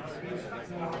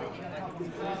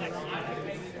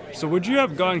 So would you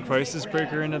have gone Crisis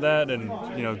Breaker into that and,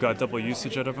 you know, got double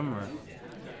usage out of him, or?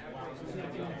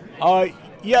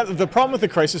 Yeah, the problem with the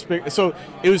Crisis Breaker, so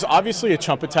it was obviously a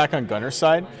chump attack on Gunnar's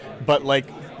side, but like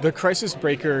the Crisis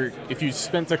Breaker, if you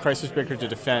spent the Crisis Breaker to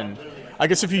defend, I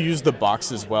guess if you used the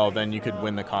box as well, then you could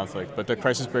win the conflict, but the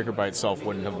Crisis Breaker by itself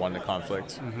wouldn't have won the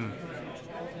conflict.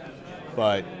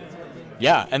 But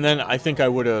yeah, and then I think I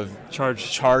would have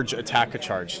charge, attack, a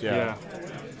charge. Yeah.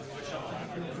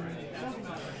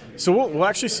 So we'll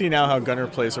actually see now how Gunnar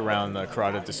plays around the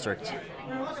Karada district,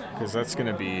 because that's going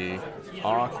to be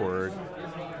awkward.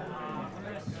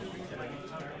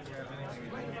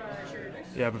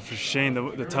 Yeah, but for Shane,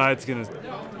 the tide's gonna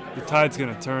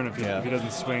turn if he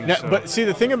doesn't swing. Now, so but see,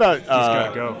 the thing about he's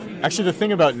gotta go. Actually, the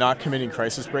thing about not committing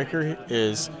Crisis Breaker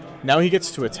is now he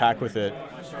gets to attack with it.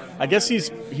 I guess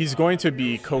he's going to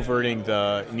be coverting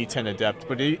the Niten Adept,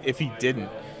 but if he didn't,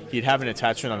 he'd have an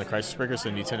attachment on the Crisis Breaker,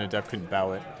 so Niten Adept couldn't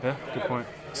bow it. Yeah, good point.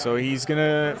 So he's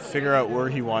gonna figure out where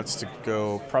he wants to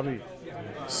go. Probably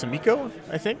Sumiko,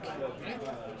 I think.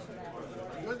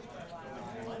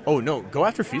 Oh no, go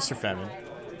after Feast or Famine.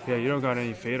 Yeah, you don't got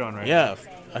any fade on right Yeah,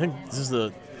 I think this is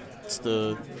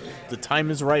the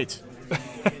time is right.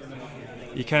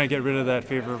 You kind of get rid of that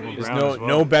favorable There's ground as well.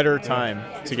 no better time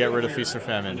to get rid of Feast or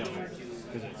Famine.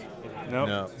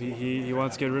 No. He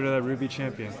wants to get rid of that Ruby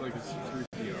Champion.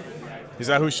 Is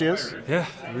that who she is? Yeah.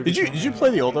 Did you play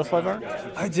the old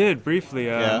L5R? I did briefly.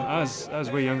 Yeah. I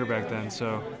was way younger back then,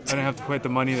 so I didn't have to put the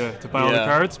money to buy all the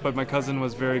cards. But my cousin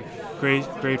was very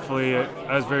gratefully.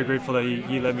 I was very grateful that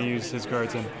he let me use his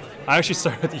cards, and I actually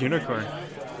started with the Unicorn.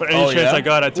 But any chance I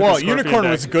got, I took a Scorpion Unicorn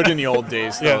deck. was good in the old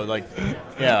days, though.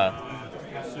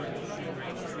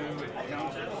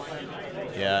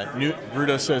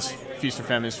 Rudo says Feast or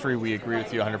Famine is free. We agree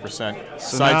with you 100%. So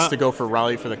Decides now, to go for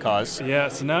Rally for the cause. Yeah,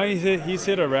 so now he's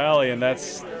hit a rally, and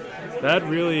that's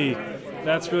really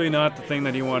not the thing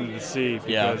that he wanted to see,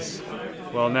 because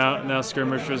well, now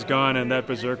Skirmisher's gone, and that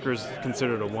Berserker's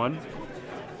considered a 1.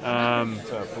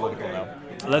 It's political now.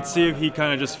 Let's see if he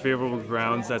kind of just favorable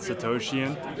grounds that Satoshi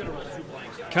in.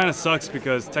 Kind of sucks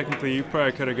because technically you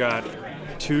probably could have got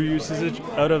 2 uses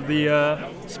out of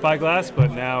the Spyglass,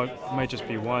 but now it might just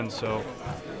be 1. So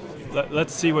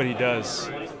let's see what he does.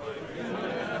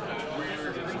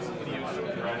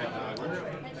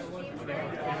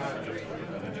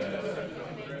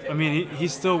 I mean,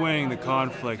 he's still winning the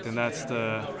conflict, and I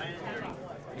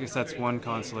guess that's one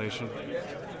consolation.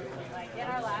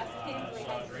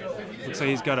 Looks like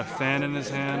he's got a fan in his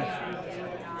hand.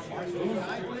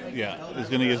 Yeah, he's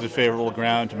going to use the favorable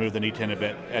ground to move the Niten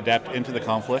Adept into the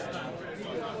conflict.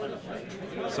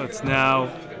 So it's now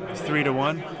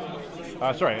 3-1.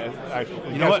 Sorry,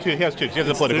 you know what? He has 2. He has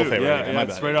a political favor. Yeah,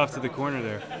 it's right off to the corner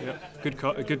there. Yeah, good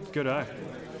call, good eye.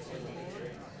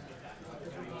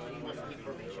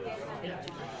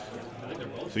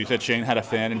 So you said Shane had a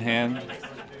fan in hand.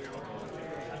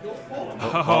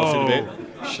 Oh,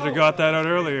 should have got that out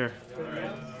earlier.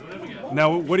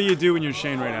 Now, what do you do when you're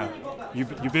Shane right now? You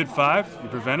bid 5? You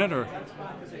prevent it, or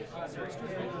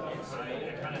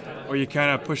you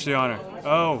kind of push the honor?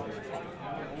 Oh,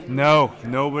 no,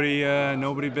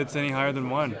 nobody bids any higher than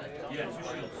 1.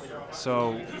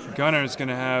 So Gunnar is going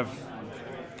to have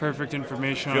perfect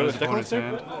information on his opponent's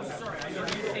hand.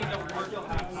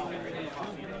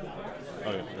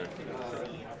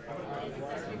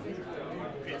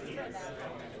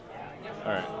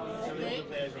 All right.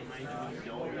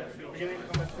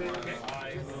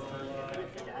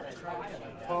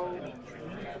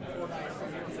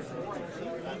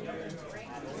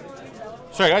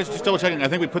 Sorry, guys, just double checking. I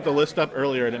think we put the list up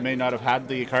earlier, and it may not have had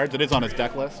the cards. It is on his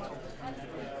deck list.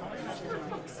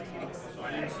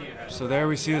 So there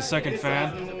we see the second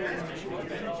fan.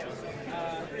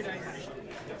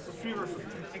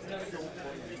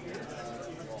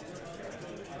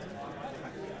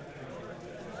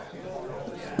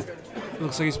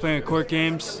 Looks like he's playing court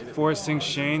games, forcing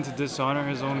Shane to dishonor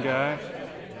his own guy.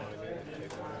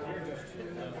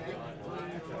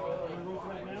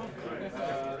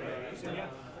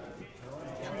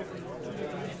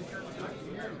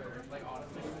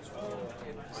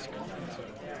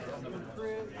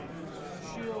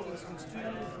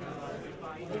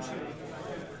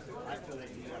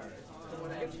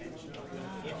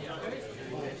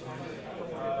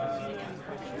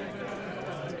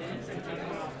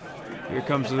 Here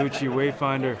comes Lucci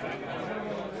Wayfinder.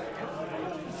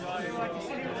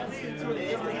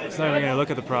 He's not even going to look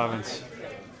at the province.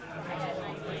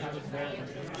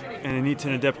 And the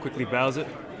Niten Adept quickly bows it.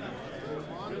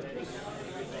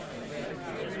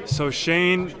 So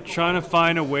Shane trying to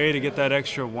find a way to get that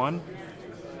extra 1.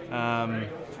 Gonna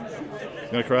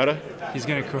Karada? He's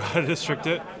going to Karada district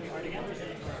it.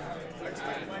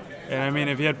 And I mean,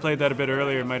 if he had played that a bit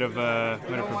earlier, it might have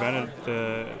prevented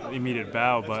the immediate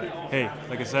bow. But hey,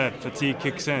 like I said, fatigue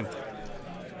kicks in.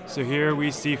 So here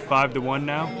we see 5-1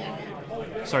 now.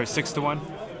 Sorry, 6-1.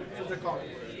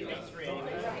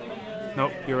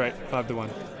 Nope, you're right, 5-1.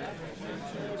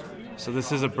 So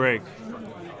this is a break.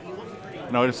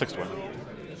 No, it is 6-1.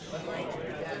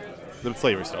 The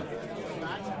flavor still.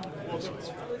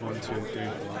 1, 2, 3,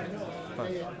 4,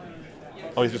 5.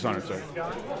 Oh, he's dishonored, sorry.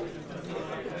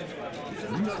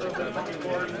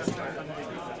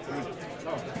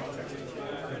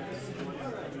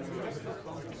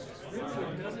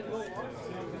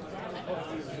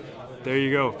 There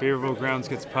you go. Favorable grounds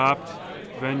gets popped.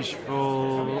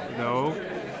 Vengeful. No.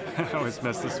 I always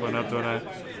mess this one up, don't I?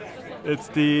 It's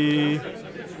the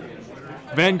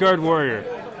Vanguard Warrior.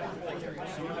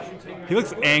 He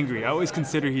looks angry. I always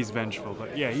consider he's vengeful,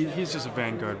 but yeah, he's just a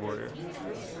Vanguard Warrior.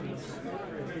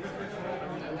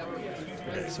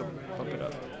 Okay, so pump it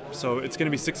up. So it's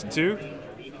going to be 6-2.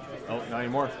 Oh, not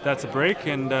anymore. That's a break,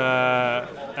 and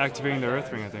activating the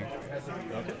Earth Ring, I think.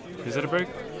 Okay. Is it a break?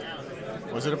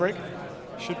 Was it a break?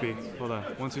 Should be. Hold on.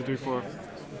 1, 2, 3, 4,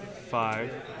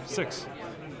 5, 6.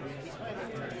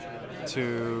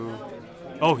 2.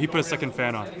 Oh, he put a second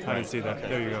fan on. I didn't see that. Okay.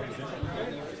 There you go.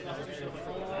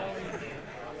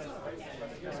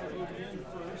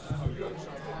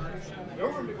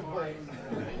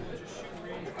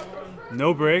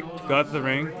 No break. Got the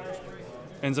ring.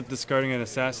 Ends up discarding an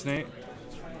assassinate.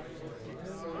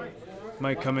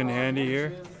 Might come in handy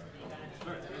here.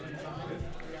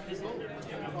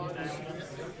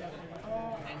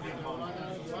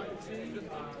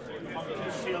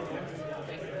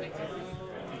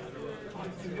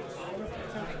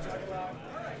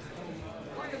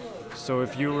 So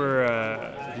if you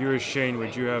were Shane,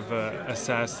 would you have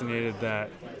assassinated that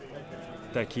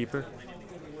keeper?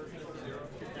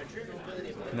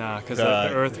 Nah, because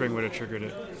the Earth Ring would have triggered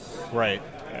it. Right.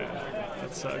 Yeah,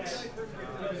 that sucks.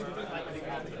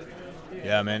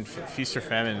 Yeah, man. Feast or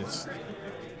famine. It's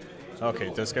okay.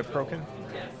 It does get broken.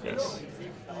 Yes.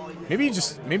 Maybe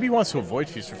he wants to avoid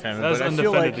feast or famine. That's but undefended. I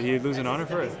feel like Did he lose an honor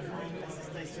for it?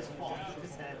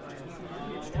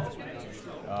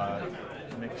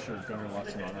 Make sure Gunnar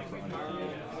lost an honor for undefeated.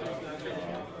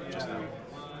 Just now.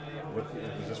 Was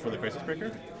this for the Crisis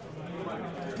Breaker?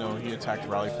 no, he attacked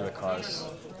Rally for the Cause.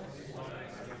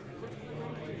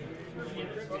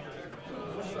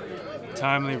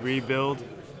 Timely rebuild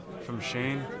from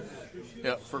Shane.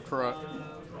 Yeah, for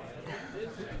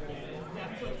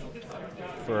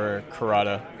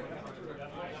Karada.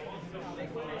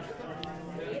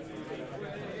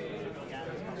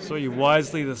 So you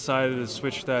wisely decided to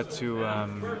switch that to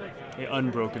an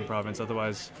unbroken province.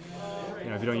 Otherwise,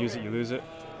 if you don't use it, you lose it.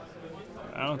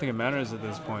 I don't think it matters at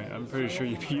this point. I'm pretty sure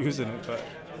you'd be using it, but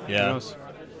Yeah. who knows?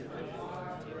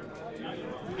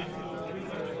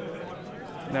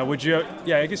 Now, would you?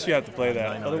 Yeah, I guess you have to play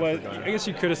that. Otherwise, I guess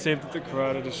you could have saved the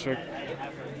Karada District,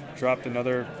 dropped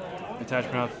another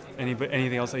attachment off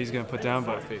anything else that he's going to put down,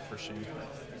 but Fate for Shane.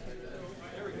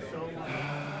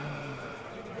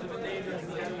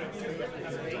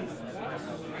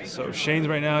 So Shane's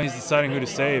right now, he's deciding who to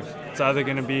save. It's either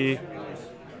going to be,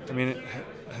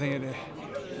 I think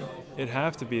it'd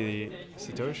have to be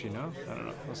Satoshi, no? I don't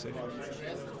know. We'll see.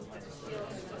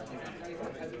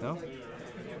 No?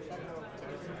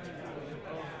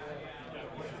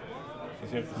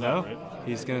 No?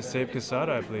 He's going to save Kasada,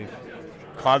 I believe.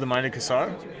 Cloud the Minded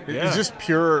Kasada? Yeah. Is this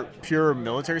pure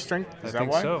military strength? Is I that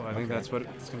think why? so. I think that's what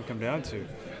it's going to come down to.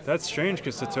 That's strange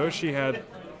because Satoshi had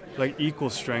equal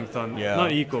strength on,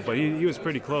 not equal, but he was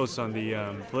pretty close on the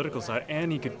political side,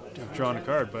 and he could have drawn a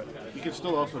card, but You could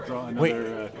still also draw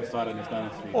another Kasada in his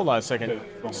dynasty. Hold on a second.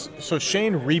 So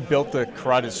Shane rebuilt the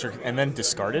Karada District and then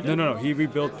discarded it? no, he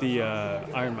rebuilt the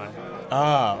Iron Mine.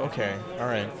 Ah, okay. All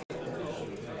right.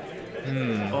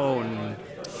 Oh,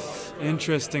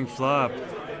 interesting flop.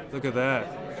 Look at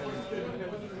that.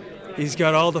 He's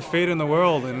got all the fate in the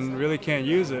world and really can't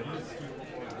use it.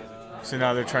 So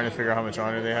now they're trying to figure out how much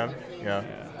honor they have? Yeah.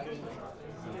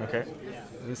 Okay.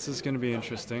 This is going to be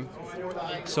interesting.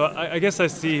 So I guess I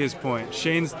see his point.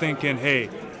 Shane's thinking, hey,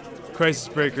 Crisis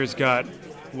Breaker's got,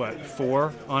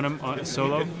 4 on him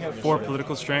solo? 4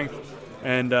 political strength.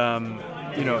 And,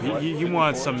 he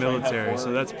wants some military,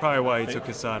 so that's probably why he took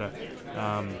Kasada.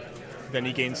 Then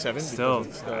he gained 7? Still,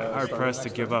 hard-pressed to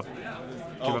give up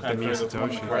the Mia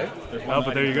Satoshi. Right? Oh,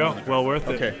 but there you go. Well worth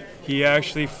it. Okay. He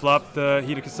actually flopped the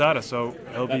Hida Kasada, so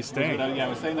he'll be staying. Yeah, I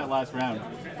was saying that last round.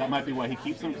 That might be why he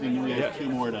keeps them, because he knew he had 2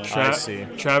 more to... I see.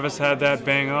 Travis had that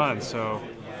bang on, so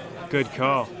good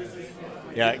call.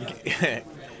 Yeah.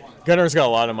 Gunnar's got a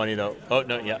lot of money though. Oh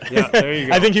no, yeah. Yeah, there you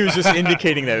go. I think he was just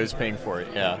indicating that he was paying for it.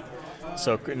 Yeah.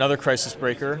 So another crisis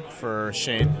breaker for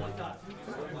Shane.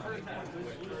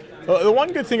 Well, the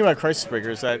one good thing about crisis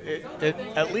breaker is that it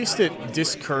at least it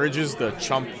discourages the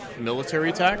chump military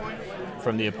attack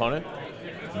from the opponent.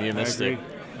 Mia Mystic.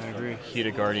 I agree.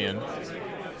 Heated Guardian.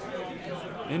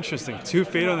 Interesting. 2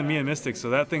 fate on the Mia Mystic,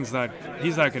 so that thing's not.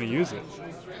 He's not going to use it,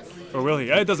 or will he?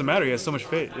 It doesn't matter. He has so much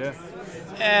fate. Yeah.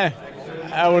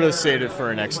 I would have saved it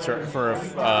for a next turn for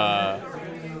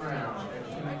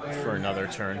another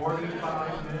turn.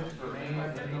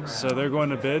 So they're going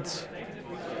to bids.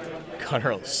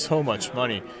 Gunnar, so much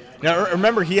money. Now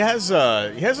remember, he has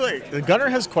the Gunnar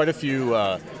has quite a few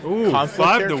conflict 5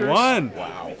 characters. to 1.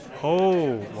 Wow.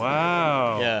 Oh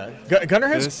wow. Yeah, Gunnar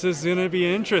has. This is gonna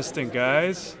be interesting,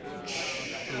 guys.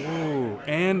 Ooh,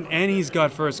 and he's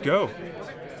got first go.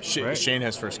 Right? Shane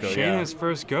has first go. Shane has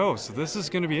first go, so this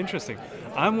is going to be interesting.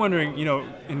 I'm wondering,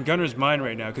 in Gunnar's mind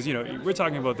right now, because we're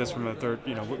talking about this from a third.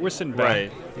 We're sitting back.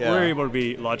 Right. Yeah. We're able to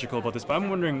be logical about this, but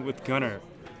I'm wondering with Gunnar,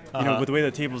 with the way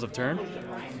the tables have turned,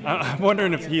 I'm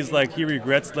wondering if he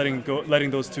regrets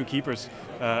letting those 2 keepers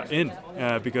in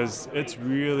because it's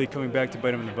really coming back to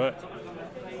bite him in the butt.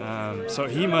 So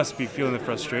he must be feeling the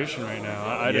frustration right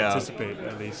now. I'd anticipate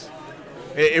at least.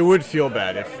 It would feel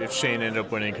bad if Shane ended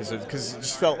up winning because it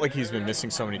just felt like he's been missing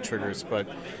so many triggers. But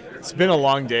it's been a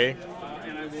long day.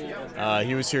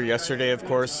 He was here yesterday, of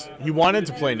course. He wanted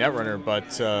to play Netrunner,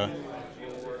 but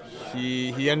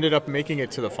he ended up making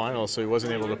it to the final, so he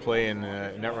wasn't able to play in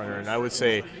Netrunner. And I would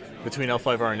say between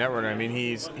L5R and Netrunner, I mean,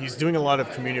 he's doing a lot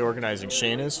of community organizing.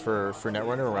 Shane is for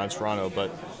Netrunner around Toronto,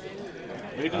 but.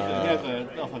 He has an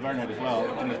L5R night as well,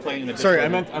 and he's playing in the. Sorry, I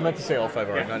meant to say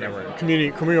L5R, not Netrunner.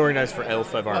 Community organized for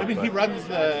L5R. I mean, he runs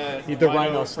the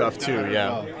Rhino stuff too,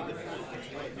 yeah.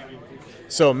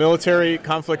 So military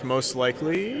conflict most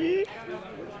likely.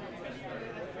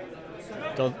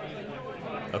 Don't.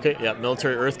 Okay, yeah,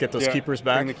 military Earth, get those keepers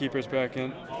back. Bring the keepers back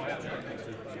in.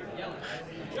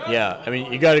 Yeah, I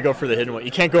mean, you got to go for the hidden one.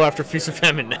 You can't go after Feast of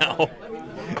Famine now.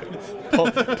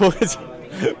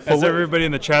 As everybody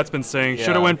in the chat's been saying, should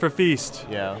have went for Feast.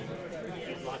 Yeah.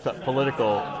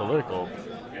 Political.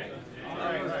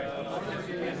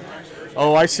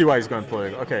 Oh, I see why he's going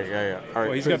political. Okay, yeah. All right.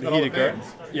 Well, he's got the heated guards.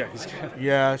 Yeah, he's got.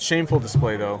 Yeah, shameful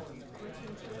display though.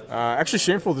 Actually,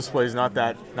 shameful display is not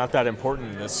that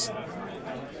important in this.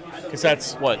 Because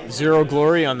that's what 0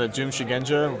 glory on the Jim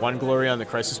Shigenja, 1 glory on the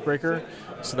Crisis Breaker,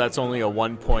 so that's only a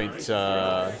 1 point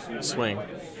swing.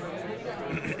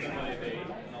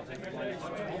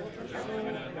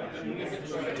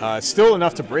 Still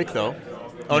enough to break though.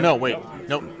 Oh no, wait,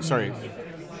 nope, sorry.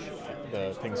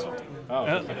 The thing's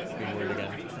being weird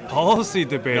again. Policy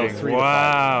debating. No, 3 to 5.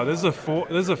 Wow, this is a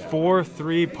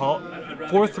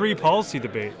 4-3 policy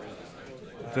debate.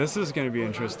 This is going to be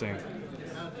interesting.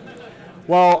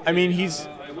 Well, I mean,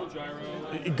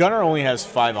 Gunnar only has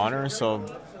 5 honors, so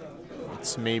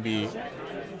it's maybe.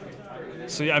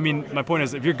 So I mean, my point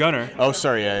is, if you're Gunnar. Oh,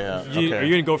 sorry, yeah. Okay. Are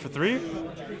you going to go for 3?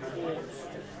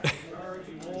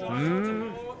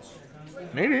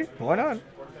 Maybe. Why not?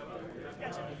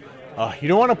 You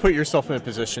don't want to put yourself in a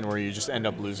position where you just end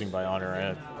up losing by honor.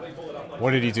 Right?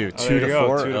 What did he do? 2 to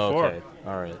 4? 2 to 4. Okay.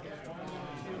 All right.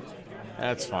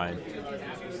 That's fine.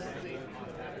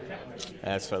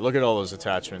 That's fine. Look at all those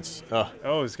attachments.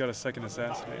 Oh, he's got a second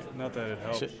assassinate. Not that it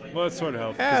helped. Well, it sort of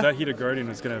helped because that heated guardian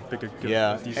was going to pick a good.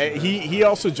 Yeah. He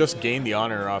also just gained the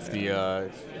honor off the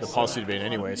policy debate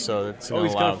anyway, so it's going to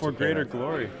he's allow got for greater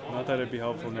glory. Not that it'd be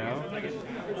helpful now.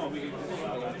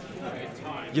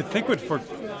 You'd think with the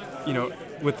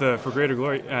for greater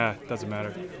glory, doesn't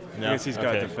matter. No? I guess he's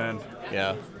got to defend.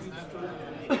 Yeah.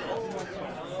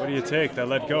 What do you take? That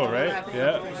let go, right?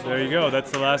 Yeah, there you go.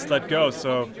 That's the last let go.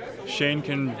 So Shane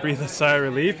can breathe a sigh of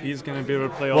relief. He's going to be able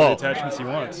to play all the attachments he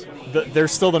wants.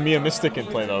 There's still the Mia Mystic in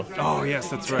play, though. Oh, yes,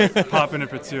 that's right. Popping it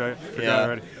for 2. I forgot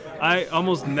already. I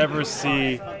almost never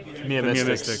see Mia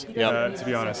Mystic, to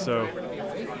be honest. So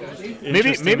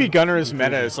maybe Gunnar's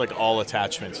meta is like all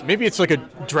attachments. Maybe it's like a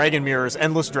dragon mirrors,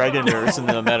 endless dragon mirrors in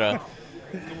the meta.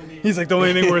 He's like, the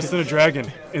only thing worse than a dragon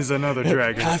is another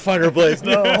dragon. Pathfinder Blaze,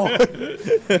 no!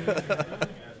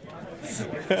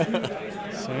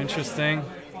 So interesting.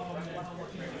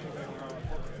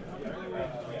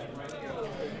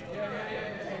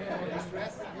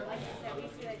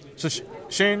 So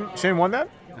Shane won that?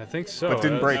 I think so. But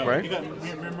didn't break, right? You got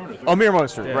Mirror Oh, Mirror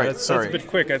Motor, Yeah, right, that's sorry. a bit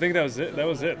quick. I think that was it. That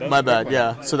was it. My bad,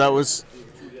 yeah. So that was...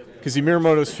 Because he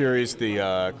Miramoto's Fury's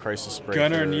the Crisis Breaker.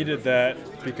 Gunnar needed that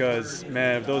because,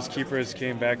 man, if those keepers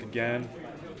came back again,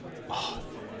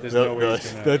 there's no way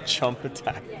he's gonna... The chump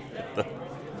attack.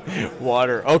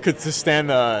 Water. Oh, could to stand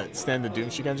the Doom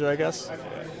Shigenjo, I guess.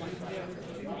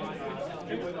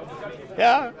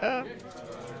 Yeah.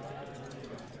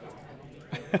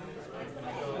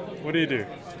 What do you do?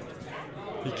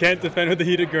 You can't defend with the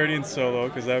Heated Guardian solo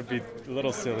because that would be a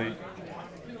little silly.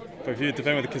 But if you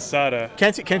defend with the Kasada,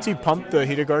 Can't he pump the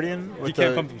Heated Guardian? he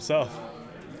can't pump himself.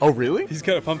 Oh, really? He's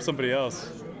got to pump somebody else.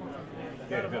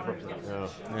 Oh,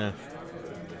 yeah.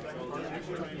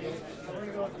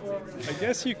 I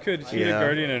guess you could Heated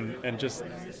Guardian and just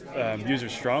use your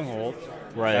Stronghold.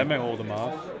 Right. That might hold him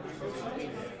off.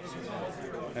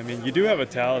 I mean, you do have a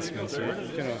talisman, so you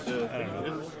can, I don't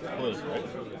know. Political, right?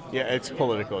 Yeah, it's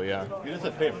political, yeah. He does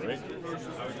have favor, right?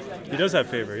 He does have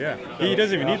favor, yeah. He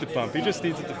doesn't even need to pump. He just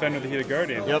needs to defend with the Heated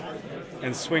Guardian. Yep.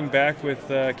 And swing back with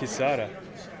Kisada.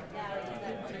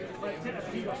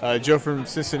 Joe from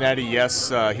Cincinnati, yes,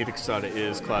 Heated Kasada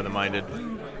is Cloud-minded.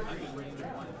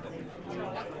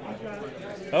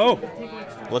 Oh!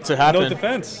 Lets it happen. No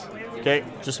defense. Okay,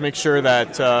 just make sure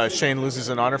that Shane loses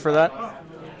an honor for that.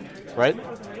 Right?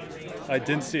 I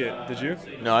didn't see it. Did you?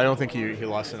 No, I don't think he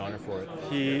lost an honor for it.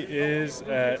 He is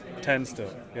at 10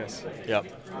 still. Yes. Yep.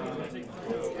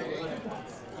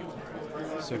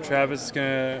 So Travis is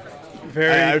gonna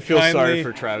I feel sorry kindly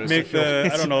for Travis. make I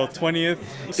don't know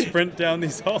 20th sprint down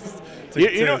these halls.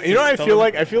 You know what I feel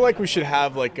like? I feel like we should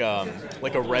have like a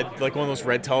red, like one of those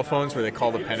red telephones where they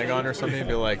call the Pentagon or something and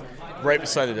be like right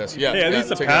beside the desk. Yeah. At least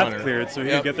the take path an honor. cleared so he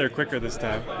could get there quicker this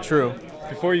time. True.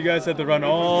 Before you guys had to run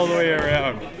all the way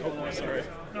around. Oh, sorry.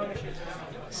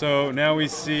 So now we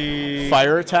see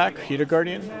Fire attack, Heated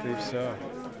Guardian. I believe so.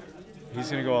 He's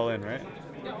gonna go all in, right?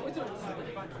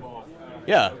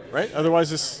 Yeah, right. Otherwise,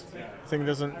 this thing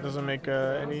doesn't make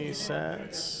any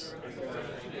sense.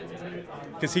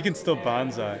 Because he can still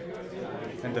bonsai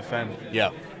and defend.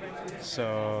 Yeah.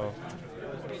 So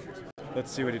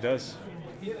let's see what he does.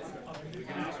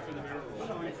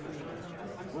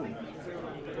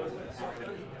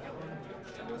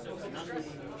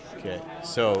 Okay,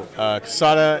 so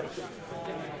Kasada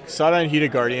and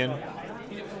Heated Guardian,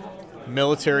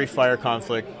 military fire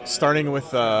conflict, starting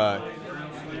with a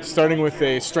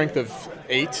strength of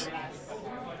 8.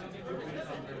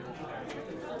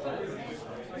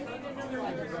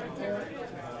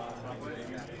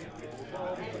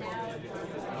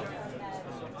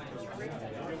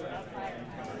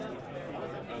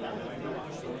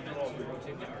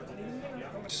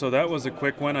 So that was a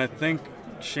quick one. I think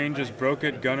Shane just broke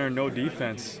it. Gunnar, no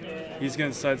defense. He's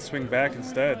going to decide to swing back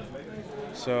instead.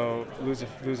 So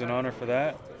lose an honor for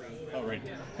that. Oh, right.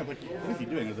 What is he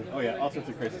doing? Oh, yeah, all sorts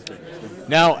of crisis breakers.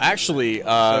 Now, actually,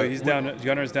 so he's down.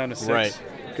 Gunnar's down to 6.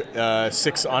 Right.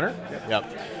 6 honor.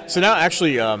 Yep. So now,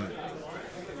 actually,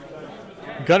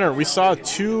 Gunnar, we saw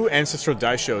 2 ancestral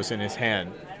die shows in his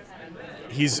hand.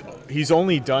 He's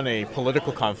only done a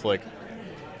political conflict.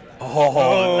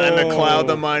 Oh, and the Cloud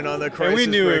the Mind on the crisis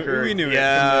breaker. We knew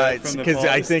yeah, it from the because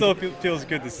I think it still feels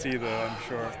good to see, though. I'm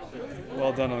sure.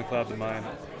 Well done on the Cloud the Mind.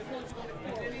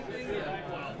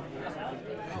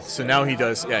 So now he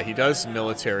does. Yeah, he does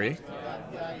military,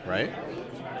 right?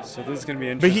 So this is going to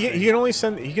be But interesting. he can only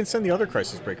send the other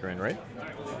crisis breaker in, right?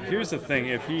 Here's the thing: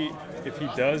 if he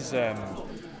does,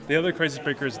 the other crisis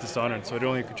breaker is dishonored, so it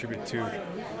only contribute 2.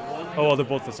 Oh, well, they're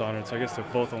both dishonored, so I guess they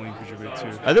both only contribute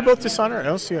 2. Are they both dishonored? I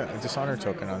don't see a dishonor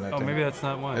token on that. Oh, thing. maybe that's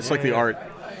not one. It's like the art.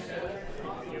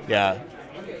 Yeah.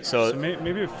 So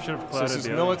maybe we should have so clouded this is the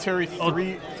military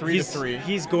other. 3 to 3.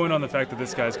 He's going on the fact that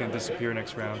this guy's going to disappear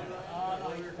next round.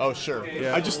 Oh, sure.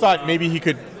 Yeah. I just thought maybe he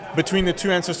could, between the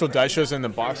 2 ancestral die shows and the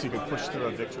box, he could push through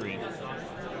a victory.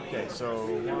 Okay, so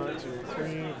 1, 2,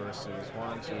 3 versus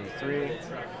 1, 2, 3.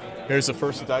 Here's the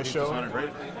first die show.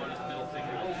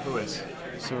 Who is?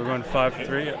 So we're going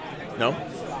 5-3. No,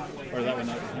 Or that one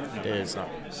not. it is not.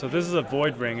 So this is a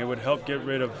void ring. It would help get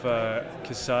rid of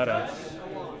Kisada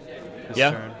this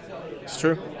Yeah. turn. It's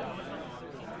true.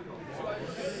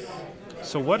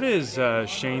 So what is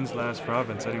Shane's last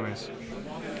province, anyways?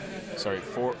 Sorry,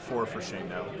 4 for Shane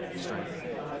now. Strength.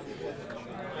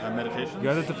 Meditation? You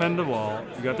got to defend the wall.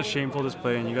 You got the shameful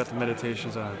display, and you got the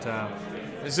meditations on the top.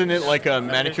 Isn't it like a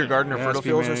manicure garden or It has fertile to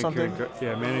be fields or manicure something?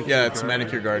 yeah, manicure. Yeah, it's garden.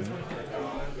 manicure garden.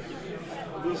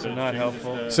 So not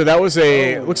helpful. So that was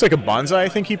looks like a bonsai I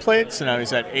think he played. So now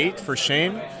he's at 8 for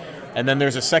Shane. And then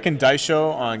there's a second die show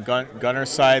on Gunnar's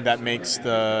side that makes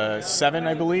the 7,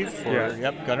 I believe. For, Yeah.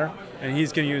 Yep, Gunnar. And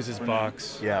he's going to use his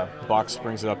box. Yeah, box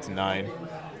brings it up to 9.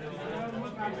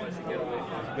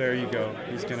 There you go.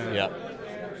 He's going to... Yeah.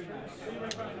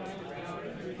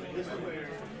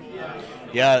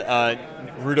 Yeah,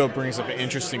 Rudo brings up an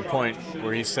interesting point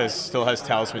where he says still has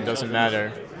talisman, doesn't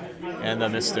matter. And the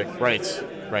mystic. Right.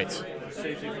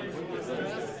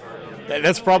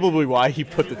 That's probably why he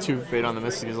put the 2 fate on the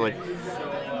Mystic. He's like,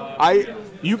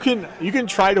 you can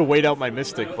try to wait out my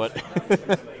Mystic, but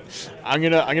I'm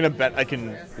gonna bet I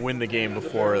can win the game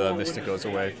before the Mystic goes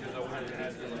away.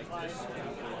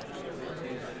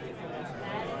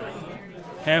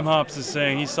 Ham Hops is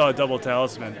saying he saw a double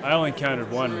talisman. I only counted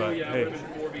 1, but hey,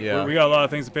 Yeah. we got a lot of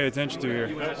things to pay attention to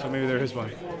here, so maybe there is one.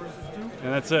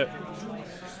 And that's it.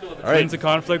 All right. Wins a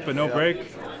conflict, but no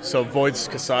break. So Void's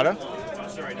Casada.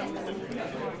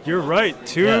 You're right.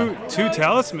 Two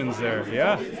talismans there.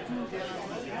 Yeah.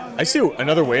 I see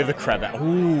another Way of the Crab.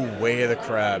 Ooh, Way of the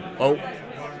Crab. Oh.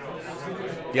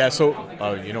 Yeah, so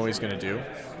you know what he's gonna do?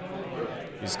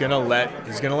 He's gonna let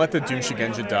the Doom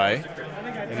Shigenja die.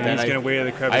 And then he's gonna Way of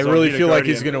the Crab. I his own really Hita feel like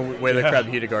Guardian. he's gonna Way of the Crab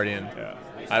Hita Guardian.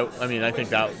 Yeah. I mean, I think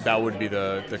that would be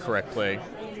the correct play.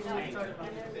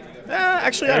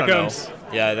 Actually, Here I don't it comes. know.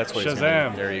 Yeah, that's what he's gonna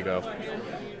Shazam. do. There you go.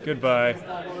 Goodbye.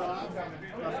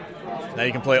 Now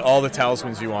you can play all the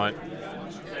talismans you want.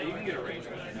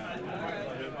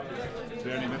 Is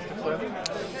there any mystics left?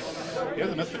 He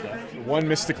has a mystic left. 1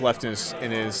 Mystic left in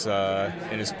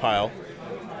his pile.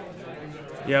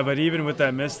 Yeah, but even with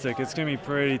that Mystic, it's going to be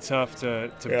pretty tough to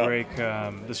Yeah. break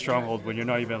the Stronghold when you're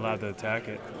not even allowed to attack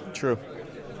it. True.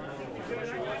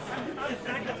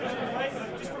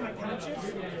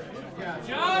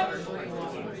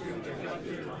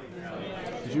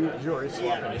 Did you already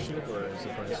swap initiative, or is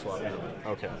it going to swap now?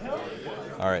 Okay.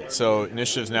 All right, so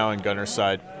initiative's now on Gunnar's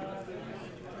side.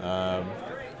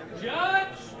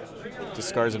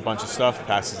 Discards a bunch of stuff,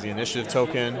 passes the initiative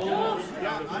token.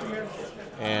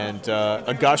 And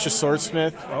Agasha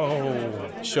Swordsmith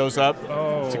shows up.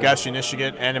 Tagashi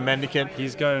Nishigit and a Mendicant.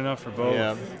 He's got enough for both.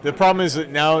 Yeah. The problem is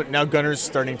that now Gunnar's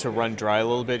starting to run dry a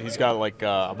little bit. He's got like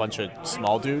a bunch of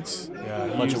small dudes. Yeah,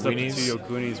 a bunch of used up the weenies. 2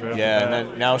 Yokunis right Yeah, off the and bat.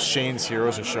 then now Shane's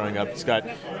heroes are showing up. He's got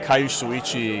Kaiju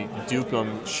Suichi,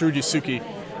 Dukum, Shrudisuki.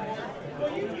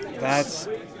 That's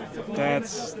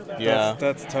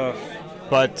tough.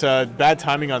 But bad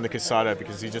timing on the Kasada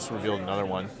because he just revealed another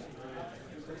one.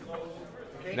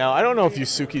 Now, I don't know if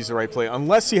Yusuki's the right play,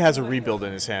 unless he has a rebuild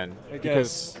in his hand. I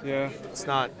Because guess, yeah. it's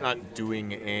not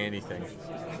doing anything.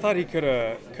 I thought he could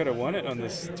have won it on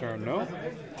this turn. No,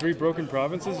 3 broken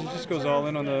provinces. He just goes all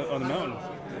in on the mountain.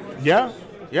 Yeah.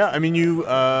 I mean,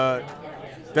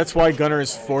 that's why Gunnar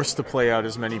is forced to play out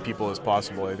as many people as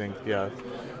possible, I think. Yeah.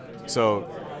 So,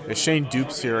 if Shane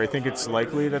dupes here, I think it's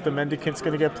likely that the Mendicant's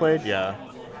going to get played. Yeah.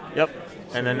 Yep.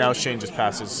 And then now Shane just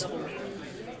passes.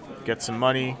 Get some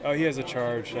money. Oh, he has a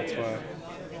charge. That's why.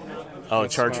 Oh,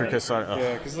 That's charge for smart. Kasada. Oh.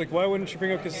 Yeah, because why wouldn't you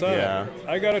bring up Kasada? Yeah.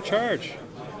 I got a charge.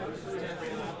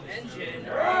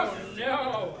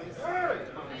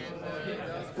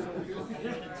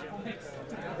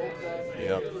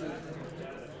 Yep.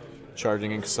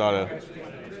 Charging in Kasada.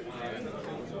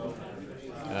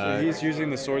 So he's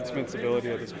using the Swordsmith's ability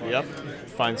at this point. Yep.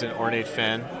 Finds an ornate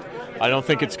fan. I don't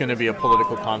think it's going to be a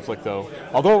political conflict, though.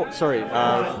 Although, sorry,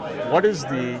 what is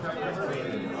the...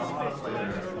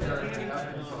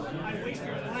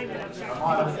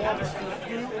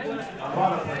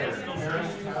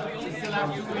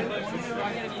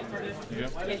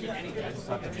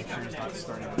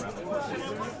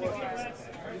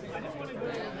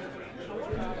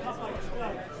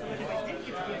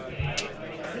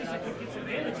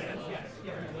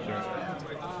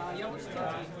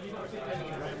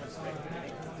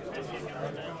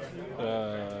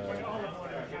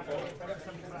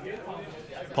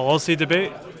 Policy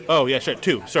debate. Oh yeah, sure.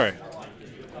 2. Sorry.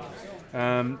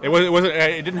 It wasn't.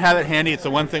 It didn't have it handy. It's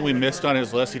the one thing we missed on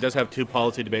his list. He does have 2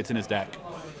 policy debates in his deck.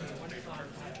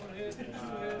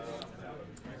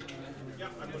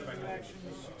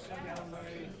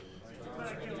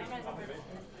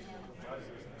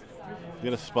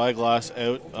 Get a spyglass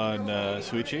out on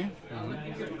Suichi.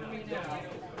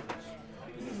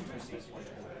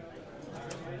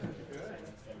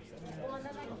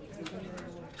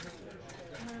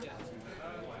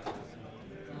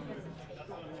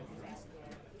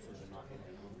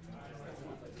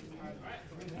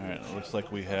 All right, it looks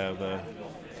like we have.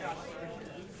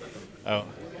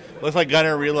 Looks like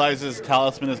Gunnar realizes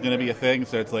Talisman is going to be a thing,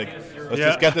 so it's like, let's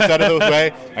just get this out of the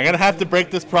way. I'm going to have to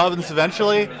break this province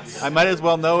eventually. I might as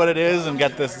well know what it is and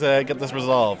get this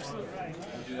resolved.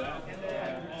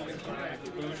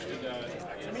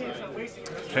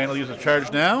 Shane will use a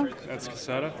charge now. That's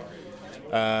Kasada.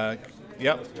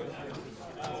 Yep.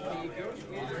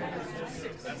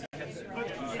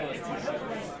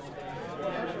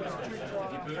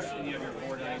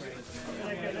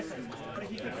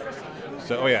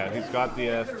 So, he's got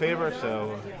the favor,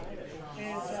 so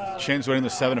Shane's winning the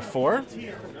 7-4.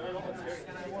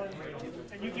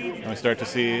 And we start to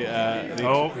see.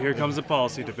 Oh, here comes the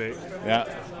policy debate. Yeah.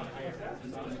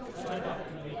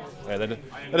 Yeah, that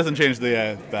doesn't change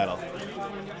the battle.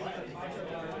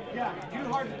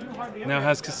 Now,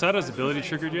 has Quesada's ability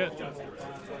triggered yet?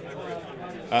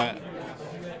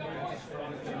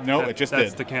 No, it just did.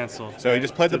 That's the cancel. So he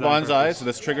just played the Did on bonsai, purpose. so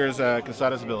this triggers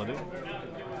Quesada's ability.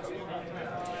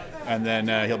 And then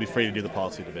he'll be free to do the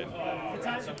policy debate.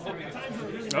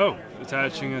 Oh,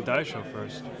 attaching a die show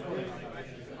first.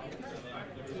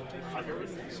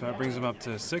 So that brings him up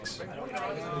to 6.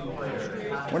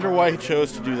 Wonder why he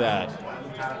chose to do that.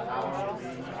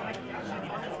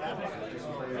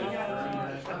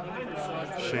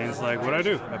 Shane's like, what'd I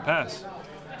do? I pass.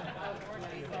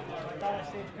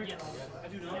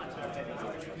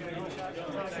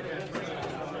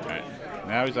 Alright,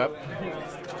 now he's up.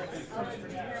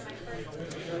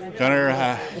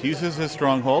 Gunnar uses his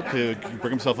stronghold to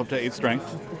bring himself up to 8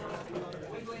 strength.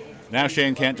 Now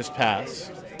Shane can't just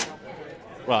pass.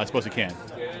 Well, I suppose he can.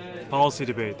 Policy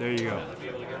debate. There you go.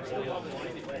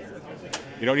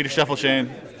 You don't need to shuffle,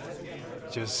 Shane.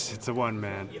 Just, it's a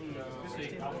 1-man.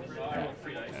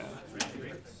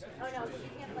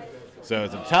 So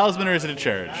is it a talisman or is it a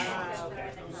charge?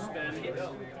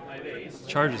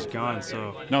 Charge is gone,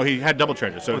 so No, he had double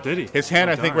charges. So Oh, did he? his hand,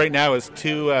 Oh, I think, darn. right now is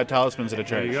 2 talismans and a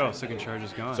there charge. you go. Second charge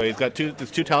is gone. So he's got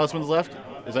there's 2 talismans left.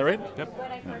 Is that right? Yep.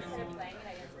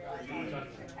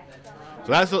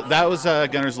 So that was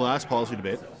Gunnar's last policy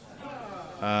debate.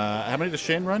 How many does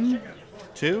Shane run?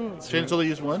 2? Shane's only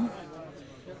used 1?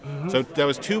 So that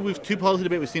was 2 policy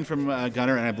debate we've seen from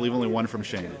Gunnar, and I believe only 1 from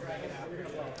Shane.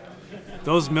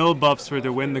 Those mill buffs were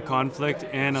to win the conflict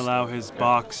and allow his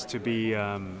box to be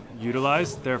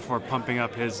utilized, therefore pumping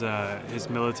up his his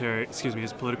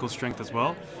political strength as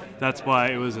well. That's why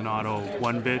it was an auto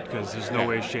 1 bid, because there's no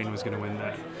way Shane was going to win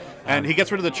that. And he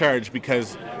gets rid of the charge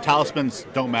because talismans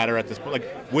don't matter at this point.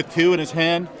 Like with 2 in his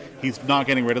hand, he's not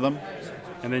getting rid of them.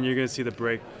 And then you're going to see the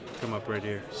break come up right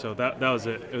here. So that was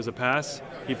it. It was a pass.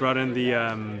 He brought in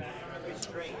the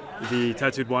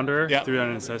Tattooed Wanderer, Yeah. threw down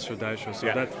an Ancestral Die Show. So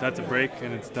Yeah. that's a break,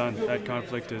 and it's done. That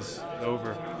conflict is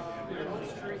over.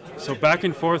 So back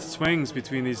and forth swings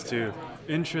between these two.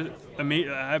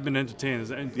 I've been entertained. It's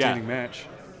an entertaining match.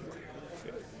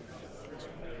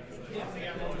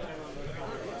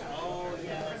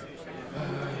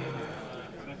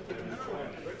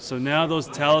 So now those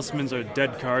talismans are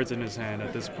dead cards in his hand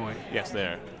at this point. Yes, they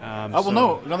are. So-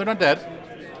 No, they're not dead.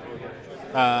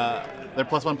 They're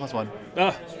 +1/+1.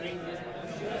 Ah,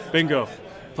 bingo.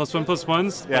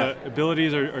 +1/+1s. Yeah. The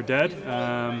abilities are dead.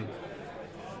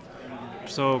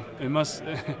 So it must.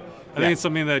 I think it's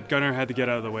something that Gunnar had to get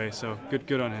out of the way. So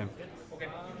good on him.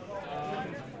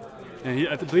 And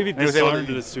I believe he he was able disarmed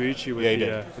to- the Suichi with Yeah, he the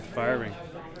did. with the fire ring.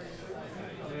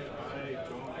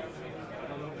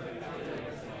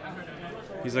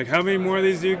 He's like, how many more of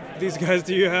these guys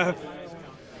do you have?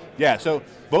 Yeah, so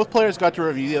both players got to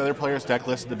review the other player's deck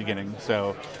list at the beginning,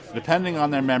 so depending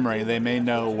on their memory, they may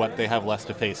know what they have less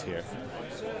to face here.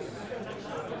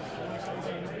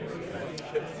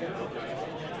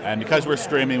 And because we're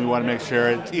streaming, we want to make sure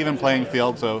it's even playing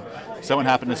field, so if someone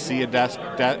happened to see a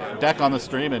deck on the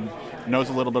stream and knows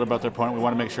a little bit about their opponent, we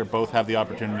want to make sure both have the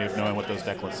opportunity of knowing what those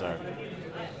deck lists are.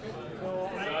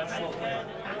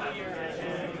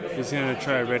 He's going to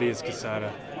try ready as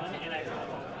Quesada.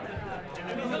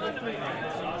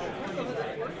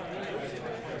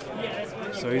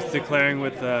 So he's declaring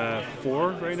with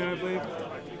 4 right now, I believe?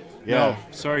 Yeah. No,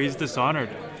 sorry, he's dishonored.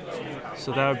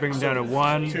 So that would bring him down to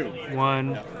 1,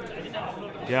 1.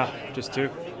 Yeah, just 2.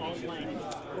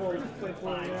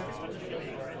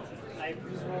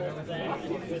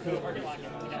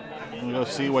 We'll go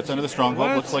see what's under the stronghold.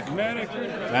 What? Looks like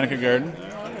Manicure. Manicure Garden.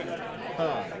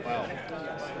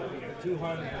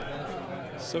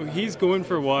 So he's going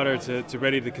for water to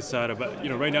ready the Quesada, but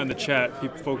right now in the chat,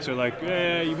 folks are like,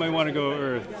 you might want to go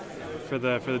Earth for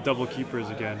the double keepers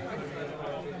again.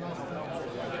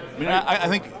 I mean, I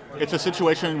think it's a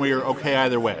situation where you're okay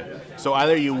either way. So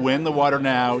either you win the water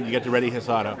now, you get to ready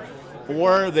Quesada,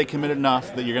 or they commit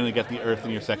enough that you're going to get the Earth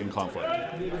in your second conflict.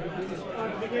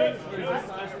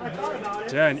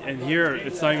 Yeah, and here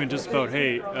it's not even just about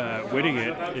winning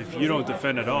it. If you don't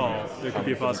defend at all, there could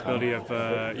be a possibility of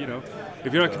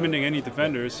if you're not committing any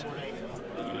defenders,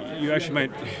 you actually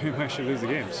might lose the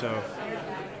game. So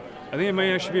I think it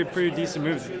might actually be a pretty decent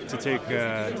move to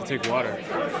take water.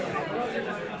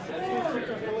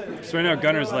 So right now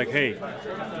Gunnar's like, hey,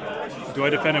 do I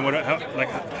defend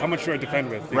and how much do I defend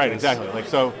with? Because, Right, exactly. Like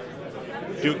so,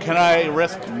 can I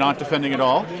risk not defending at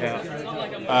all? Yeah.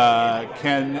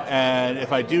 And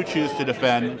if I do choose to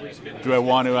defend, do I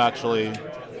want to actually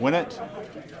win it?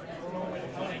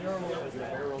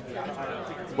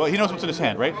 Well, he knows what's in his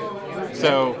hand, right?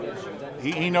 So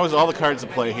he knows all the cards to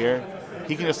play here.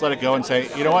 He can just let it go and say,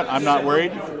 you know what, I'm not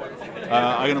worried.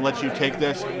 I'm going to let you take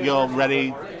this. You're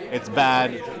ready. It's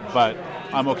bad, but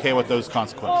I'm okay with those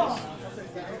consequences.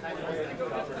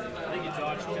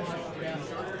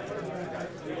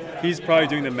 He's probably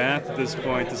doing the math at this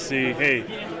point to see, hey,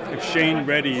 if Shane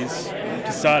readies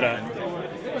Quesada,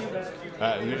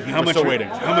 how much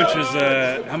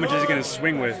is he going to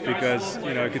swing with? Because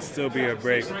it could still be a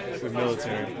break with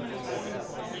military.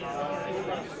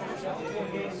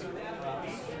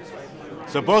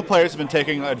 So both players have been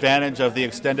taking advantage of the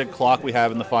extended clock we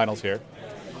have in the finals here.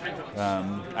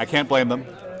 I can't blame them.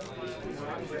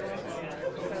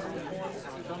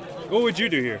 What would you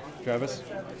do here, Travis?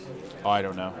 Oh, I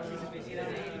don't know.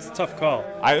 It's a tough call.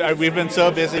 We've been so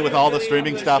busy with all the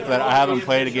streaming stuff that I haven't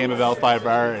played a game of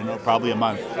L5R in probably a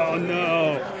month. Oh,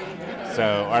 no.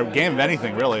 So, our game of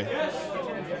anything, really.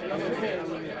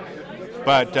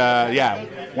 But, yeah,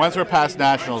 once we're past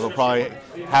Nationals, we'll probably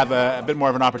have a bit more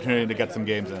of an opportunity to get some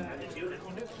games in.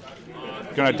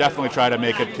 Going to definitely try to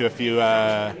make it to a few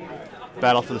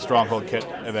Battle for the Stronghold kit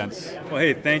events. Well,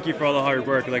 hey, thank you for all the hard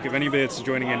work. Like, if anybody that's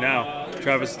joining in now,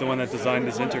 Travis is the one that designed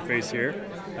this interface here.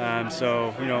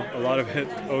 So, a lot of it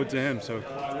owed to him. So,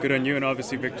 good on you, and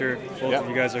obviously Victor. Both of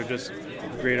you guys are just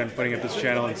great on putting up this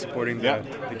channel and supporting the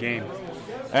game.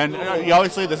 And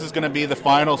obviously, this is going to be the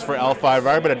finals for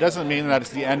L5R, but it doesn't mean that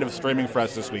it's the end of streaming for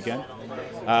us this weekend.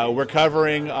 We're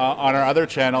covering on our other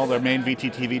channel, their main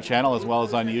VTTV channel, as well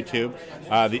as on YouTube,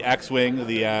 the X-Wing,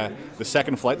 the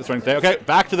second flight that's running today. Okay,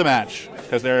 back to the match,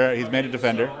 because he's made a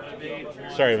defender.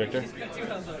 Sorry, Victor.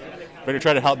 Victor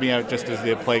tried to help me out just as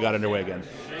the play got underway again.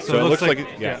 So it looks like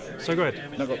So go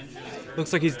ahead. No, go.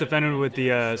 Looks like he's defended with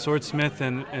the Swordsmith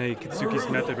and a Kitsuki's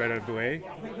method right out of the way.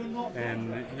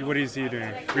 And what is he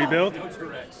doing? Rebuild?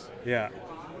 Yeah.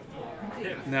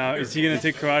 Now, is he going to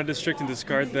take Karate District and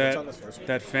discard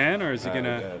that fan, or is he going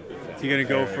to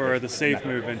go for the safe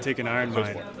move and take an Iron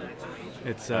Mine?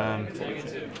 It's yeah.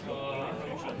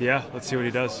 Let's see what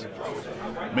he does.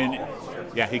 I mean,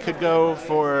 yeah, he could go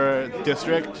for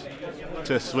District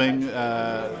to swing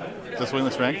the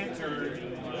strength.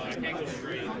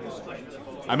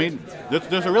 I mean,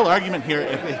 there's a real argument here.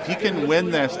 If he can win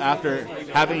this after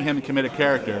having him commit a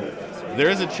character, there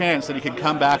is a chance that he could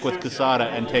come back with Quesada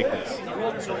and take this.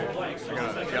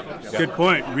 Good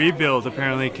point. Rebuild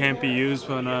apparently can't be used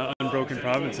on unbroken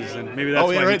provinces, and maybe that's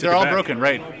why he took they're it all back. Broken,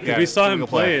 right? Yeah, we saw him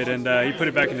play it, and he put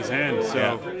it back in his hand.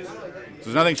 So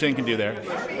there's nothing Shane can do there. He's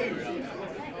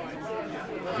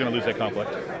going to lose that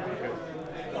conflict.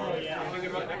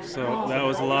 So that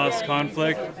was a lost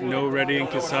conflict. No readying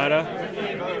Quesada.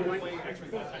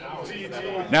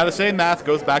 Now the same math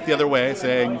goes back the other way,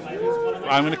 saying,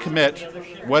 I'm going to commit.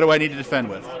 What do I need to defend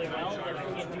with?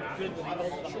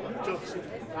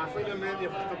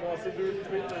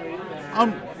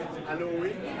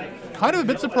 Kind of a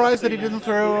bit surprised that he didn't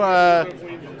throw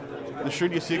the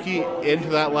Shuryusuke into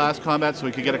that last combat so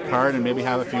we could get a card and maybe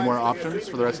have a few more options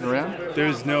for the rest of the round.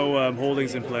 There's no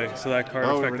holdings in play, so that card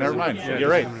effect never mind. You're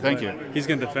right. Thank you. He's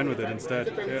going to defend with it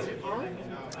instead. Yeah.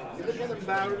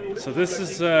 So this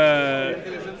is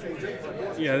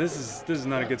this is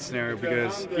not a good scenario,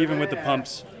 because even with the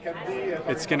pumps,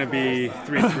 it's going to be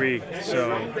 3-3.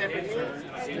 So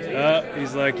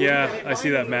he's like, yeah, I see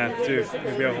that math too.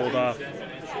 Maybe I'll hold off.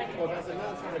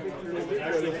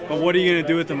 But what are you going to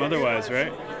do with them otherwise,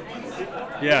 right?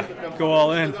 Yeah, go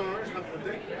all in.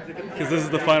 Because this is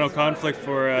the final conflict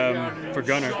for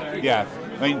Gunnar. Yeah,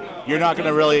 I mean, you're not going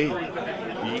to really.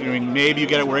 I mean, maybe you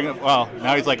get it working. Well,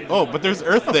 now he's like, oh, but there's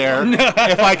Earth there.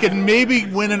 If I could maybe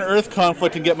win an Earth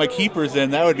conflict and get my keepers in,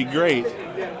 that would be great.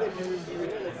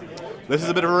 This is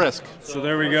a bit of a risk. So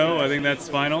there we go. I think that's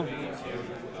final.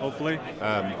 Hopefully.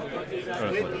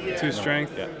 2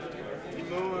 strength. Yeah.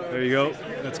 There you go.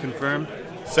 That's confirmed.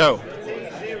 So,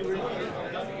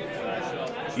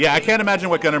 yeah, I can't imagine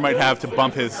what Gunnar might have to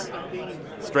bump his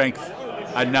strength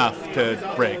enough to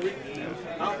break.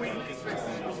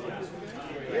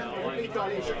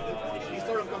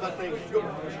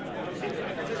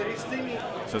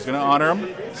 So it's going to honor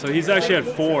him. So he's actually at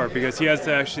 4 because he has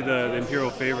the Imperial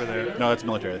favor there. No, that's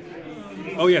military.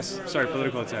 Oh, yes. Sorry,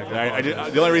 political attack.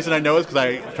 The only reason I know is because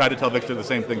I tried to tell Victor the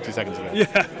same thing 2 seconds ago.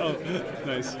 Yeah. Oh,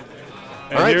 nice.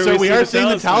 All right, so we are seeing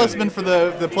the talisman for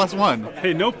the +1.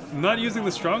 Hey, nope. Not using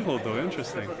the stronghold, though.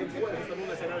 Interesting.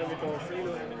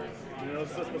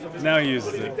 Now he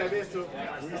uses it.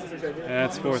 And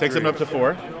that's 4-3. Takes him up to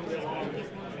 4.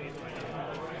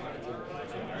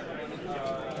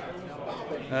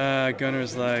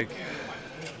 Gunnar's like,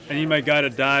 I need my guy to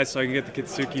die so I can get the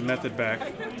Kitsuki method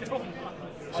back.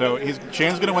 So So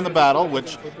Shane's going to win the battle,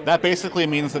 which that basically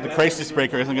means that the Crisis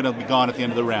Breaker isn't going to be gone at the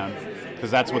end of the round, because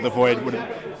that's what the Void would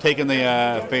have taken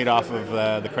the fate off of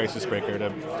the Crisis Breaker to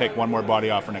take one more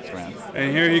body off for next round.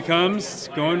 And here he comes,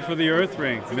 going for the Earth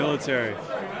Ring, military.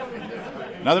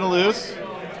 Nothing to lose,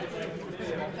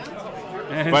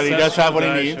 And but he does have what he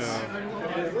die needs. show.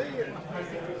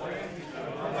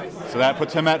 So that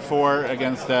puts him at 4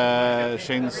 against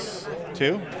Shane's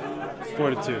 2.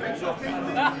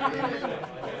 4-2.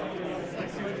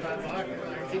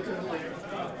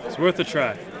 It's worth a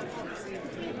try.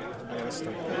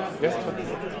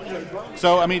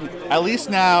 So, I mean, at least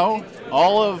now,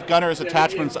 all of Gunnar's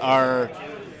attachments are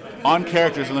on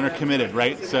characters and they're committed,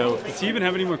 right? So Does he even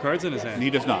have any more cards in his hand? he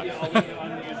does not.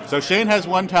 So Shane has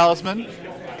 1 talisman,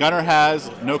 Gunnar has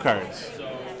no cards.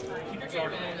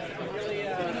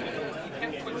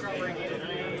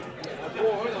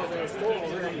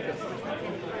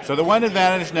 So the one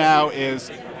advantage now is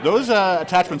those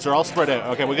attachments are all spread out.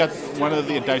 Okay, we got one of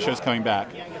the dice shows coming back.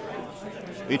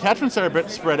 The attachments are a bit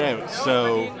spread out,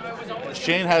 so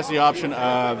Shane has the option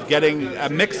of getting a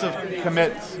mix of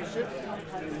commits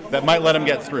that might let him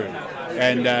get through,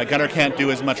 and Gunnar can't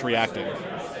do as much reacting.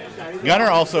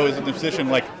 Gunnar also is in the position,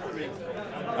 like,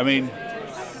 I mean,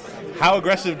 how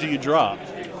aggressive do you draw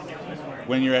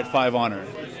when you're at 5 honor?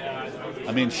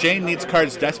 I mean, Shane needs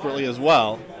cards desperately as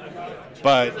well,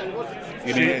 but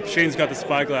you know, Shane's got the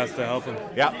spyglass to help him.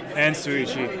 yeah. And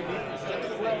Suichi.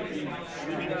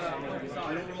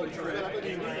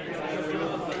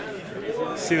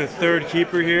 See the 3rd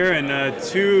keeper here and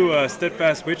 2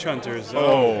 steadfast witch hunters.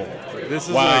 Oh, This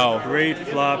is wow. a great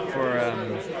flop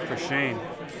for Shane.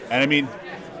 And I mean,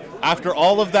 after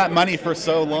all of that money for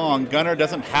so long, Gunnar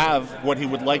doesn't have what he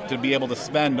would like to be able to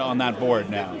spend on that board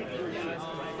now.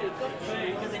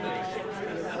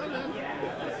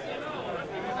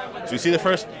 So you see the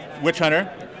first Witch Hunter.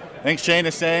 I think Shane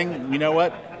is saying, you know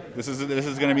what? This is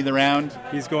going to be the round.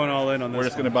 He's going all in on this. We're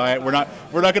just going to buy it. We're not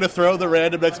going to throw the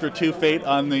random extra 2 fate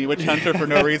on the Witch Hunter for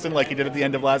no reason, like he did at the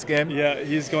end of last game. Yeah,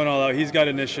 he's going all out. He's got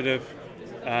initiative.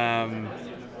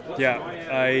 Yeah,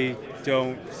 I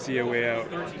don't see a way out.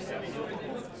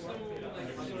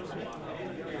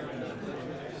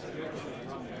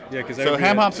 Yeah, because So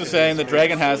Ham Hops is saying the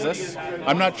Dragon has this.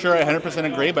 I'm not sure I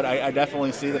 100% agree, but I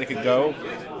definitely see that it could go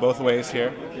both ways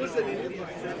here.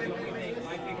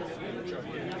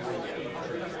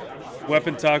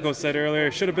 Weapon Taco said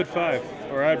earlier, should have bid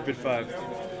 5, or I'd bid 5.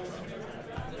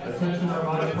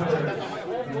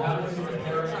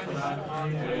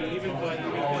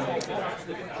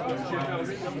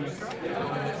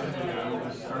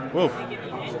 Whoa.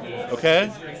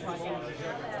 Okay.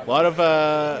 A lot of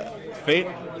fate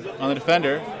on the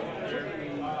defender.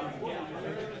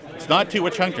 It's not 2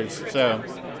 Witch Hunters, so.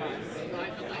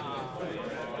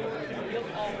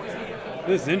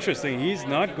 This is interesting. He's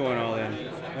not going all in.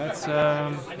 That's,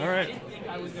 all right.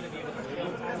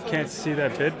 Can't see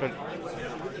that bid, but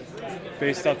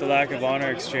based off the lack of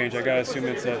honor exchange, I gotta assume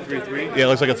it's a 3-3. Yeah, it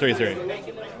looks like a 3-3.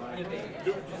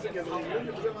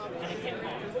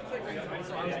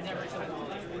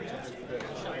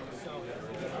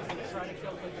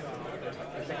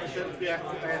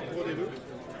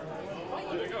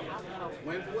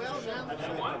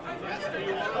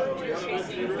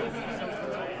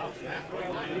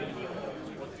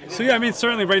 So yeah, I mean,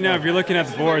 certainly right now, if you're looking at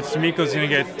the board, Sumiko's going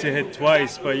to get to hit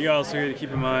twice, but you also got to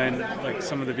keep in mind, like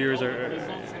some of the viewers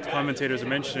commentators are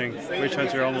mentioning, Witch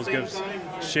Hunter almost gives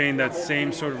Shane that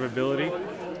same sort of ability.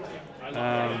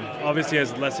 Obviously,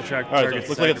 has less attractive target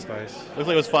sacrifice. Looks like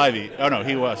it was 5e. Oh no,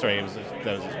 he was. Sorry, that was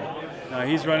his one. No,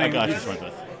 he's running. I got he's- this one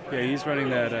with. Yeah, he's running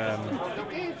that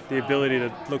the ability to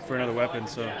look for another weapon.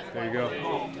 So there you go.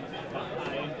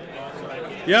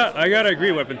 Yeah, I gotta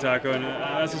agree, Weapon Taco, and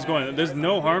that's what's going. There's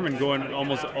no harm in going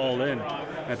almost all in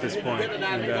at this point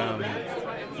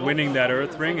and winning that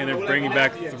Earth Ring, and then bringing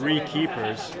back 3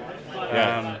 keepers.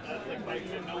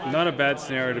 Not a bad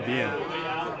scenario to be in.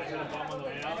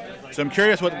 So I'm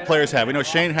curious what the players have. We know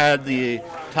Shane had the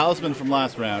talisman from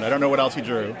last round. I don't know what else he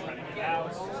drew.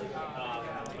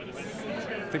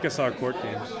 I think I saw court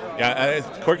games. Yeah,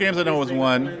 court games I know was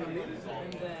 1.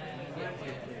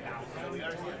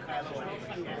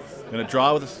 Gonna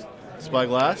draw with a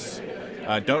spyglass.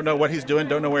 Don't know what he's doing.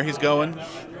 Don't know where he's going.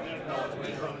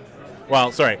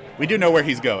 Well, sorry, we do know where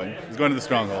he's going. He's going to the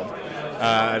stronghold.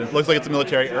 It looks like it's a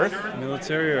military Earth.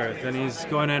 Military Earth, and he's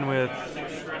going in with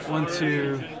 1,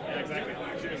 2,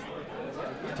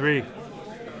 3.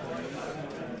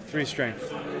 3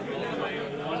 strength.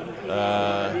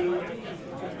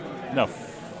 No.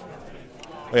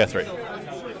 Oh yeah, 3.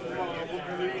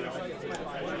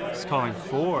 He's calling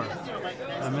 4.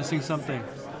 I'm missing something.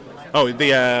 Oh,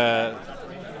 the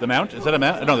mount? Is that a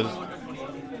mount? No, there's...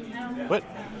 What?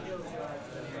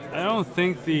 I don't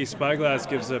think the spyglass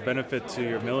gives a benefit to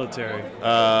your military.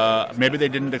 Maybe they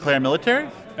didn't declare military?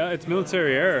 It's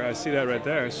military error. I see that right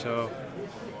there. So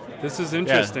this is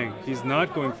interesting. Yeah. He's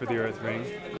not going for the Earth Ring.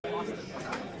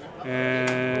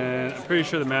 And I'm pretty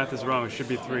sure the math is wrong. It should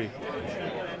be 3.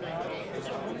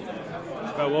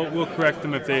 But we'll correct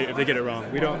them if they get it wrong.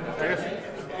 We don't.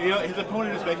 His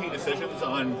opponent is making decisions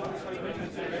on.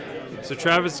 So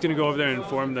Travis is going to go over there and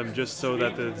inform them just so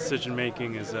that the decision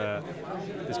making is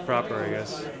proper, I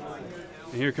guess.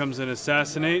 And here comes an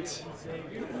assassinate.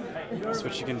 That's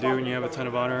what you can do when you have a ton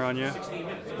of honor on you.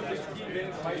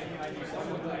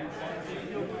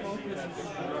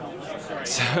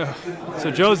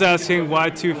 So Joe's asking why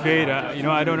 2 fade.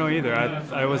 I don't know either.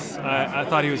 I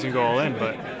thought he was going to go all in,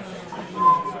 but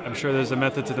I'm sure there's a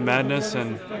method to the madness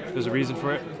and there's a reason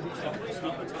for it.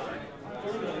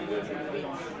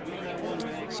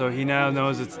 So he now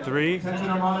knows it's 3. We're going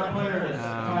to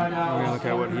look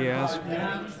at what he has.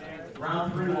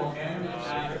 Round 3 will end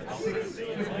at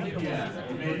 6:50 p.m.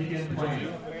 You may begin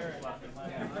playing.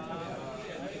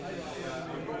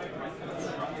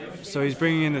 So he's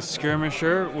bringing in the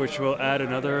skirmisher, which will add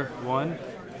another 1.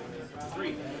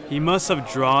 He must have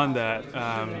drawn that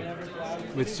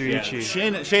with Suichi.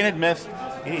 Yeah. Shane had missed.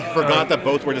 He forgot that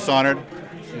both were dishonored.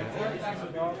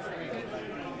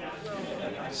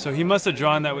 So he must have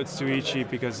drawn that with Suichi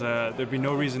because there'd be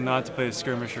no reason not to play the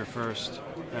skirmisher first.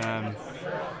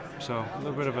 So a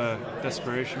little bit of a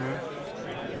desperation move.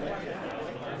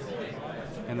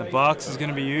 And the box is going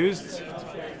to be used,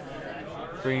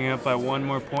 bringing up by 1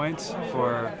 more point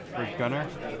for Gunnar.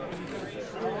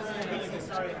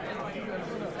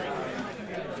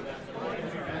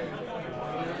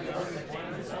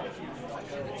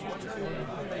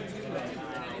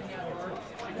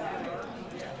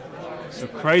 So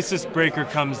Crisis Breaker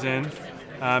comes in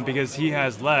because he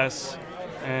has less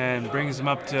and brings him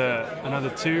up to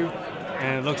another 2,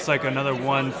 and it looks like another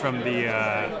 1 from the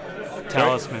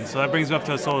Talisman. So that brings him up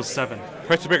to a total of 7.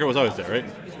 Crisis Breaker was always there, right?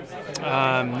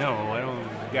 No, I don't.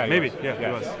 Yeah, maybe. Yeah, he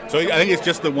was. So I think it's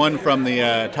just the 1 from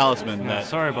the Talisman. Yeah,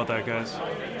 sorry about that, guys.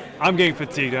 I'm getting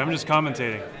fatigued. I'm just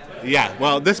commentating. Yeah,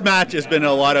 well, this match has been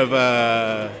a lot of...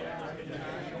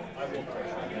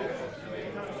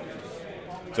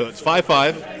 So it's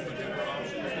 5-5.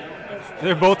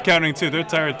 They're both counting too. They're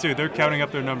tired too. They're counting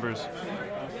up their numbers.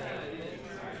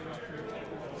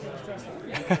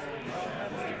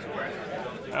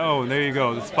 Oh, there you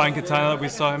go. The Spine Katana that we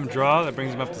saw him draw, that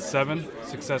brings him up to 7.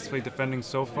 Successfully defending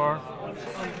so far.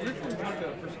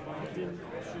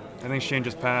 I think Shane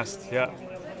just passed. Yeah.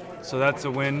 So that's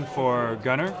a win for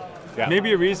Gunnar. Yeah.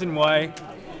 Maybe a reason why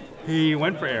he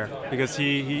went for air, because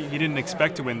he didn't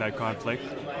expect to win that conflict.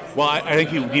 Well, I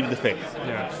think he needed the faith.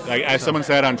 Yeah. Like, as someone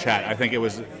said on chat, I think that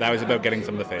was about getting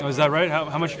some of the faith. Oh, is that right?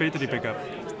 How much faith did he pick up?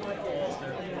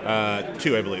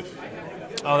 2, I believe.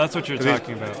 Oh, that's what you're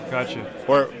talking about. Gotcha.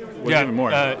 Or yeah, even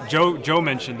more. Joe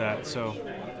mentioned that. So,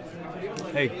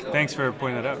 hey, thanks for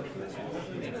pointing that out.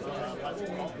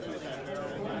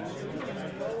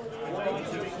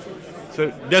 So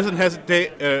doesn't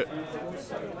hesitate.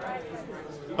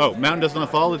 Mountain does not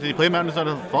fall. Did he play Mountain does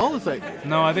not fall? Is that?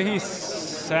 No, I think he's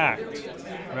sacked,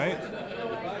 right?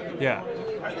 Yeah.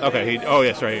 Okay.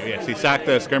 Yes, he sacked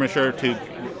the skirmisher to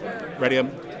ready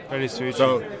him. Ready Suichi.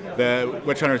 So the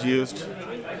Witch Hunter's used.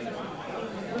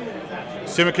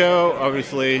 Sumiko,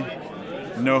 obviously,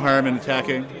 no harm in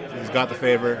attacking. He's got the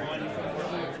favor.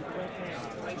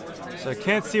 So I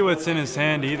can't see what's in his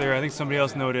hand either. I think somebody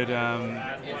else noted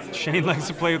Shane likes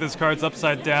to play with his cards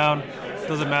upside down.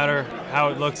 Doesn't matter how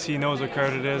it looks, he knows what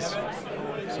card it is.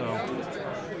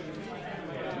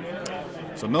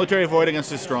 So military void against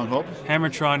his stronghold.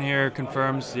 Hammertron here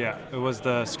confirms, yeah, it was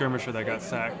the skirmisher that got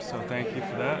sacked. So thank you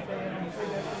for that.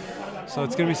 So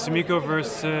it's going to be Sumiko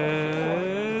versus...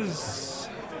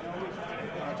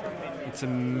 It's a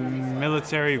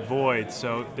military void,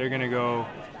 so they're going to go...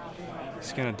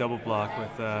 He's going to double block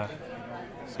with...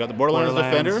 He's got the Borderlands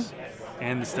Defender.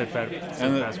 And the Steadfast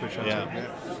Witch Hunter. Yeah.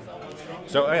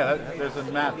 So, there's a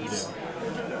map to do.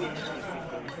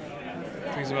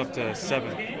 Brings him up to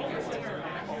 7.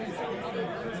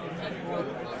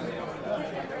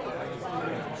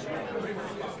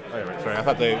 Sorry, I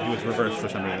thought he was reversed for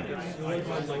some reason.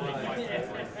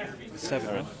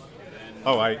 7.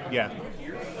 Yeah.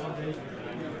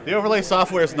 The overlay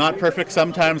software is not perfect.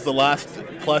 Sometimes the last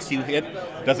plus you hit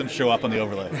doesn't show up on the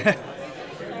overlay.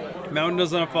 Mountain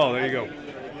does not fall. There you go.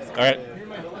 All right.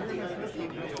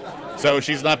 So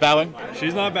she's not bowing?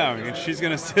 She's not bowing, and she's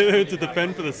going to sit there to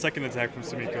defend for the second attack from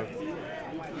Sumiko.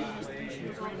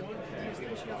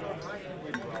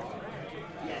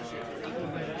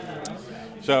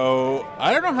 So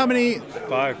I don't know how many.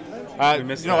 5. We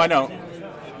missed no, that. I know.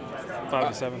 5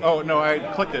 to 7. Oh no, I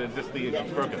clicked it. It's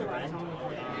broken.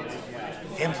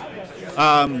 Damn it.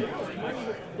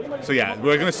 So yeah,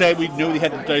 we're gonna say we knew we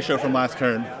had the dice show from last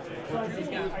turn.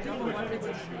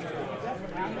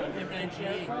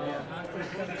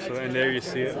 So and there you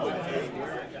see it.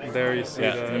 There you see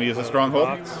Yeah, the. I'm gonna use a stronghold.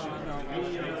 box.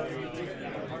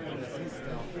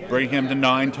 Bring him to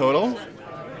 9 total.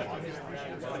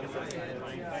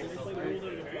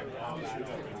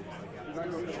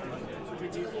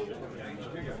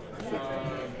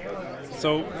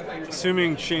 So,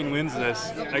 assuming Shane wins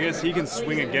this, I guess he can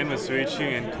swing again with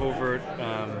Soichi and covert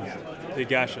the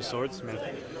Gasha Swordsmith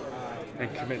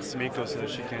and commit Sumiko so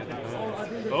that she can't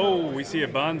defend. Oh, we see a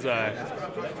Banzai.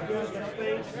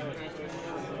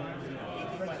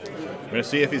 We're gonna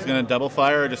see if he's gonna double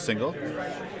fire or just single.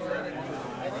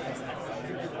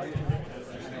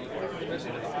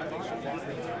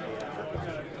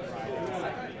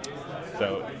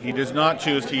 So he does not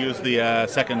choose to use the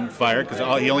second fire because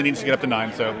he only needs to get up to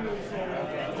 9. So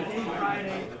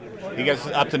he gets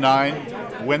up to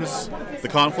 9, wins the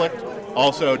conflict,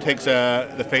 also takes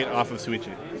the fate off of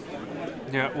Soichi.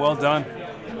 Yeah, well done.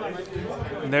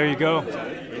 And there you go.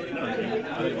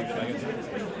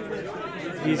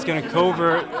 He's going to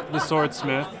covert the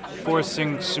Swordsmith,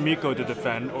 forcing Sumiko to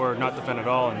defend, or not defend at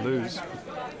all and lose.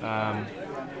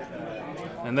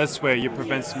 And this way you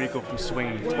prevent Sumiko from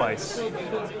swinging twice.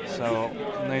 So,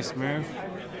 nice move.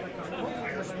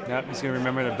 Yep, he's going to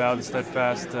remember to bow the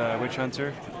Steadfast Witch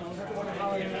Hunter.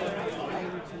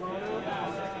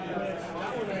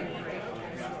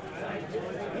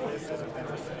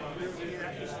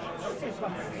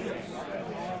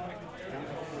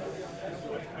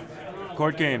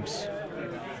 Court games.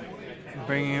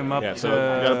 Bringing him up Yeah, to so we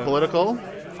got a political.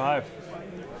 5.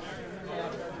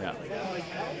 Yeah.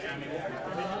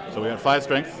 So we got 5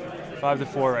 strength. 5 to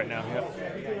 4 right now, yep.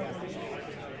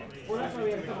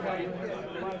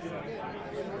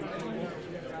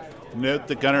 Note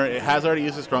that Gunnar has already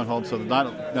used his stronghold, so there's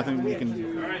nothing we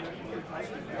can.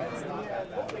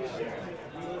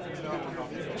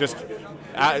 Just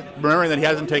remembering that he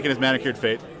hasn't taken his manicured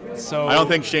fate. So I don't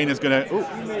think Shane is gonna.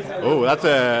 Oh, that's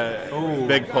a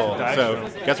big pull. So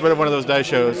gets rid of one of those die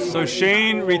shows. So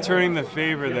Shane returning the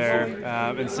favor there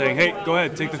and saying, "Hey, go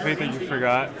ahead, take the fate that you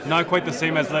forgot." Not quite the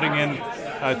same as letting in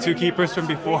 2 keepers from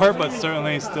before, but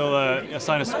certainly still a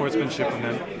sign of sportsmanship in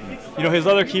him. You know, his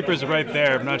other keeper's right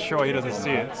there. I'm not sure why he doesn't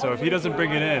see it. So if he doesn't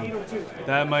bring it in,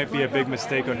 that might be a big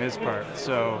mistake on his part.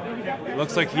 So it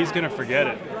looks like he's going to forget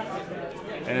it.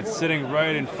 And it's sitting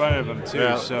right in front of him, too.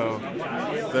 Yeah. So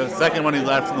the second one he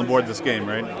left on the board this game,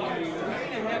 right?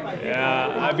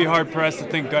 yeah, I'd be hard-pressed to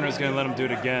think Gunnar's going to let him do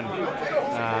it again.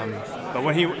 But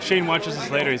when Shane watches this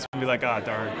later, he's going to be like, ah,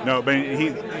 darn. No, but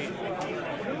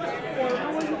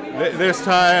this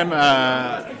time.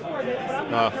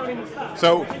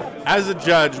 So, as a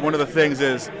judge, one of the things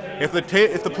is if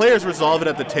the players resolve it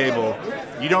at the table,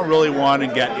 you don't really want to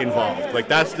get involved. Like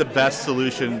that's the best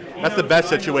solution. That's the best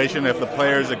situation if the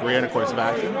players agree on a course of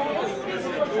action.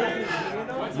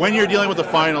 When you're dealing with the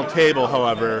final table,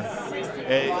 however,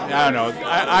 I don't know.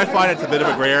 I find it's a bit of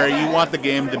a gray area. You want the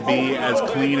game to be as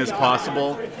clean as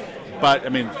possible, but I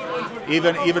mean,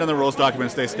 even in the rules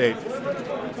documents, they state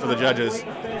for the judges,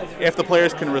 if the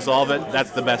players can resolve it,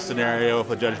 that's the best scenario if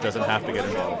the judge doesn't have to get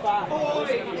involved.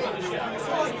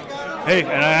 Hey,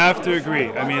 and I have to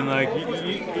agree. I mean, like,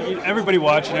 everybody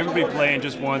watching, everybody playing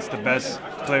just wants the best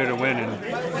player to win. And,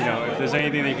 you know, if there's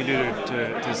anything they can do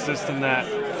to assist in that,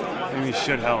 maybe it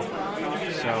should help.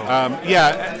 So,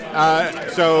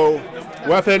 so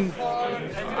weapon,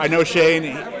 I know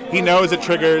Shane, he knows it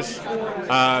triggers,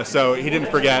 so he didn't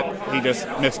forget, he just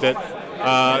missed it.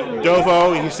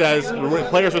 Dovo, he says,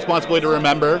 player's responsibility to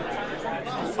remember.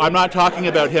 I'm not talking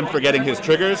about him forgetting his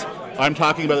triggers. I'm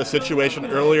talking about the situation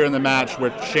earlier in the match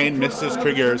where Shane missed his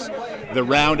triggers. The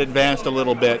round advanced a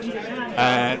little bit,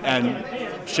 and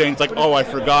Shane's like, oh, I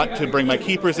forgot to bring my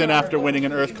keepers in after winning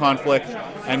an Earth conflict,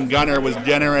 and Gunnar was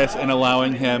generous in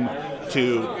allowing him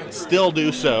to still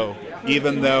do so,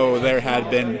 even though there had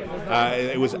been,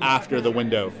 it was after the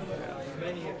window.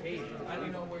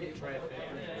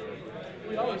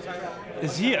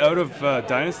 is he out of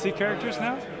Dynasty characters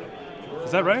now?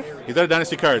 Is that right? He's out of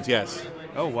Dynasty cards, yes.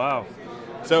 Oh, wow.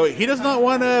 So he does not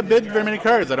want to bid very many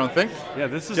cards, I don't think. Yeah,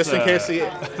 this is just in case he.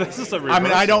 This is a reversal. I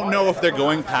mean, I don't know if they're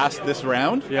going past this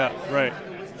round. Yeah, right.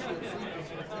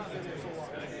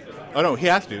 Oh no, he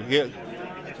has to.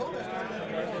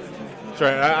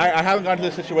 Sorry, I haven't gotten to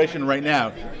this situation right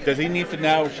now. Does he need to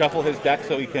now shuffle his deck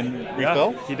so he can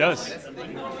refill? Yeah, he does.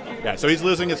 Yeah, so he's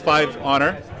losing his 5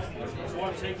 honor.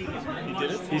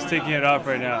 He's taking it off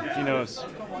right now. He knows.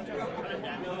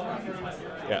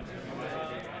 Yeah.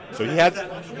 So he had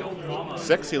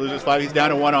 6. He loses 5. He's down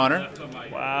to 1 honor.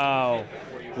 Wow.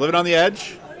 Living on the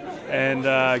edge. And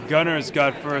Gunnar's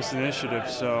got first initiative,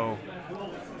 so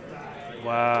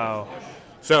wow.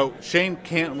 So Shane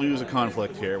can't lose a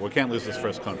conflict here. Well, can't lose this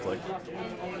first conflict,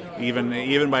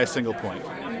 even by a single point.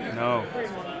 No.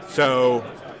 So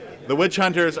the Witch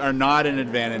Hunters are not an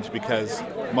advantage because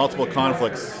multiple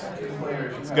conflicts.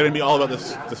 It's going to be all about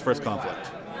this first conflict.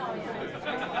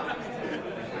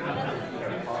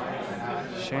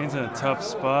 Shane's in a tough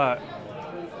spot.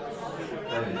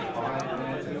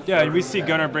 Yeah, we see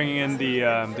Gunnar bringing in the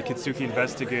Kitsuki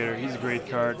Investigator. He's a great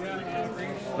card.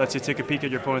 Lets you take a peek at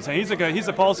your opponent's hand. He's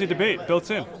a policy debate built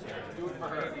in.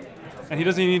 And he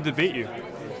doesn't even need to debate you.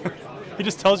 He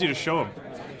just tells you to show him.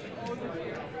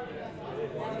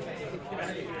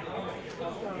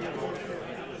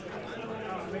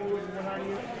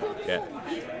 Yeah.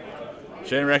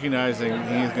 Shane recognizing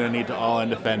he's going to need to all-in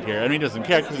defend here. And he doesn't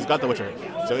care because he's got the Witcher.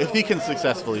 So if he can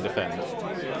successfully defend.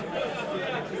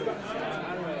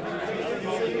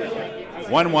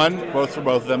 1-1, both for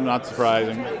both of them, not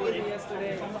surprising.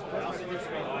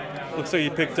 Looks like he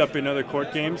picked up in other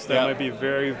court games. That might be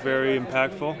very, very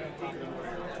impactful.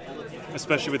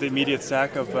 Especially with the immediate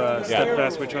sack of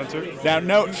Steadfast Witch Hunter. Now,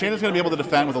 no, Shane is going to be able to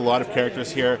defend with a lot of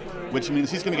characters here, which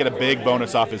means he's going to get a big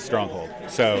bonus off his stronghold.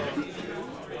 So,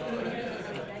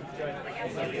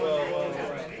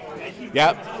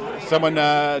 yeah, someone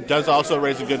does also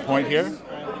raise a good point here.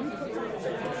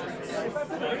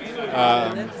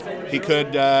 He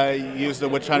could use the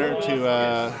Witch Hunter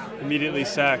to immediately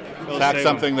sack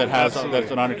something that's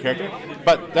an honored character,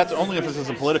 but that's only if this is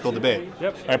a political debate.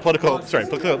 Yep. Or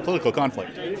political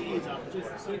conflict.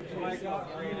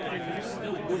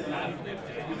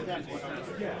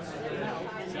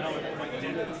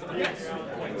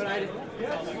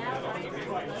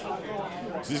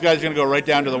 So these guys are going to go right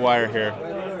down to the wire here.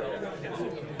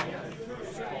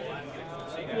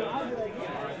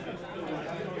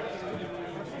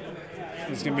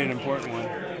 This is going to be an important one.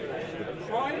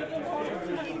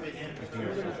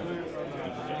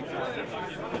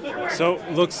 So,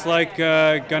 looks like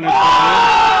Gunnar.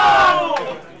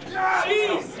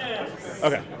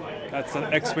 Okay. That's an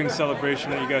X-Wing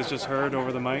celebration that you guys just heard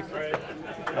over the mic.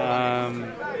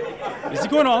 Is he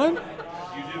going all in?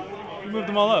 He moved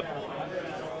them all up.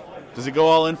 Does he go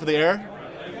all in for the air?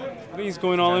 I think he's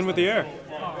going all in with the air.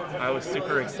 I was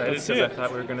super excited because I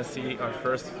thought we were going to see our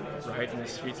first Ride in the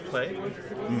Streets play,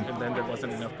 and then there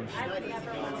wasn't enough Bushi.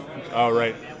 Oh,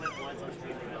 right.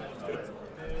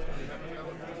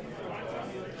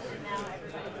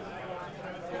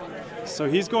 So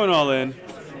he's going all in.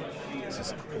 Is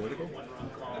this political?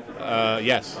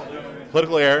 Yes.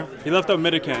 Political air. He left out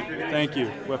Midicant. Thank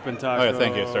you, Weapon Taco. Oh, yeah,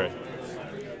 thank you. Sorry.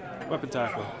 Weapon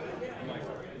Taco.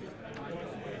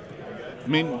 I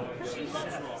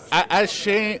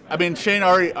mean, Shane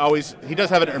already always, he does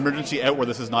have an emergency out where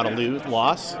this is not a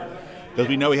loss, because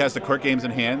we know he has the court games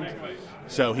in hand,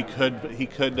 so he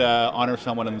could honor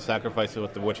someone and sacrifice it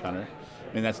with the Witch Hunter.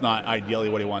 I mean, that's not ideally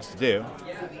what he wants to do.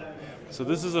 So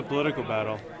this is a political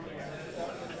battle.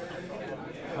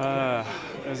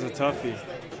 That's a toughie.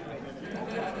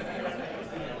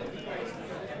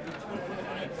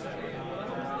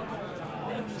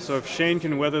 So if Shane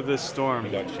can weather this storm,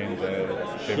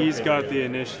 he's got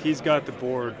the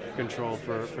board control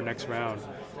for next round.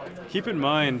 Keep in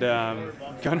mind,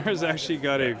 Gunnar's actually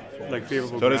got a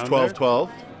favorable. So does 12-12.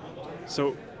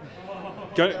 So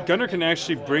Gunnar can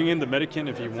actually bring in the Medican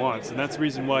if he wants, and that's the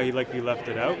reason why he likely left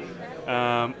it out,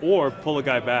 or pull a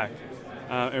guy back.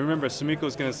 And remember,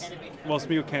 Sumiko's gonna. Well,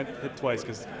 Sumiko can't hit twice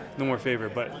because no more favor,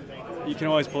 but you can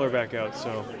always pull her back out.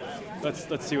 So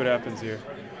let's see what happens here.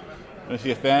 I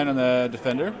see a fan on the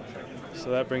defender.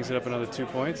 So that brings it up another 2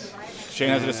 points. Shane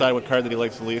has to decide what card that he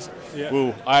likes the least. Yeah.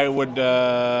 Ooh, I would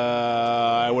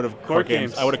have court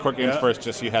games. I would have court games first,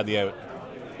 just so you had the out.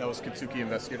 That was Kitsuki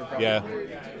Investigator, probably. Yeah.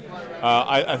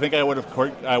 I think I would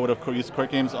have used court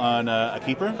games on a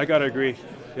keeper. I gotta agree.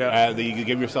 Yeah. That you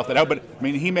give yourself that out, but I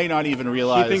mean, he may not even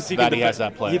realize he has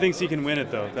that play. He thinks he can win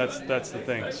it though. That's the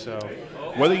thing. So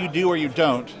whether you do or you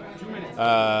don't,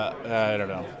 I don't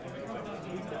know.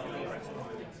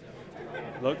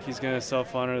 Look, he's going to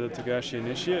self-honor the Togashi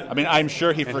Initiate. I mean, I'm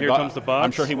sure he and forgot. Here comes the box.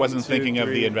 I'm sure he wasn't 1, 2, thinking 3, of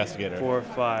the Investigator. 4,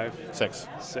 5, 6.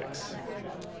 6.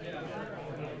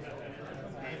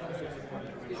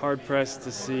 Hard pressed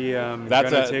to see.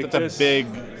 That's a big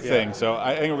thing. So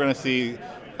I think we're going to see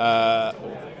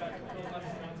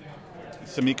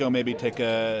Sumiko maybe take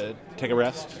a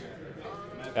rest.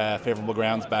 Favorable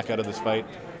grounds back out of this fight.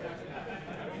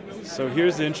 So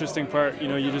here's the interesting part. You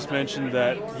know, you just mentioned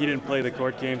that he didn't play the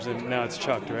court games, and now it's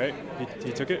chucked, right?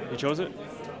 He took it. He chose it.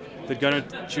 Did Gunnar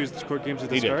choose the court games to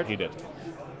discard? He did. So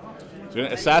we're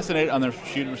gonna assassinate on the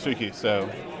shoot Rasuki. So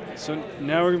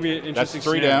now we're gonna be an interesting. That's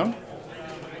 3 down.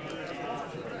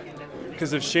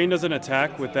 Because if Shane doesn't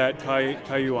attack with that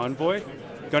Caillou Envoy,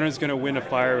 Gunnar's going to win a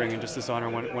fire ring and just dishonor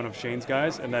one of Shane's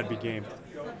guys, and that'd be game.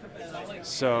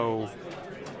 So,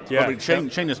 yeah. But Shane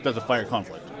just does a fire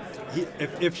conflict.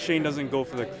 If Shane doesn't go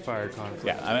for the fire conflict.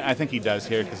 Yeah, I think he does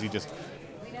here because he just...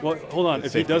 Well, hold on.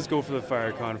 If he does go for the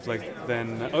fire conflict,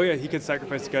 then... Oh, yeah, he could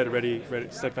sacrifice the guy to ready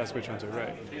steadfast witch hunter,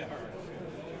 right.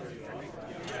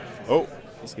 Oh,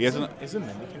 he hasn't... Is a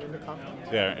Mendicant in the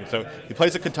conflict? Yeah, so he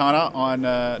plays a katana on...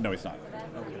 no, he's not.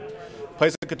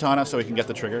 Plays a katana so he can get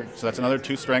the trigger. So that's another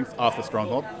 2 strength off the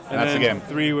stronghold. And that's the game.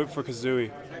 3 whip for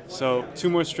Kazooie. So 2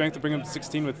 more strength to bring him to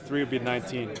 16. With 3 would be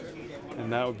 19,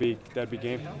 and that'd be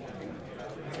game.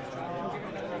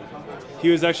 He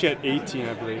was actually at 18,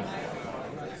 I believe,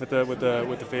 with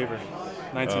the favor,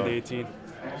 19 to 18.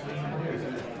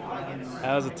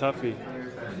 That was a toughie.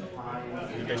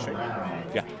 You guys sure?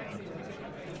 Yeah.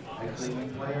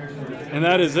 And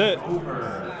that is it.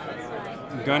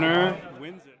 Gunnar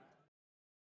wins it.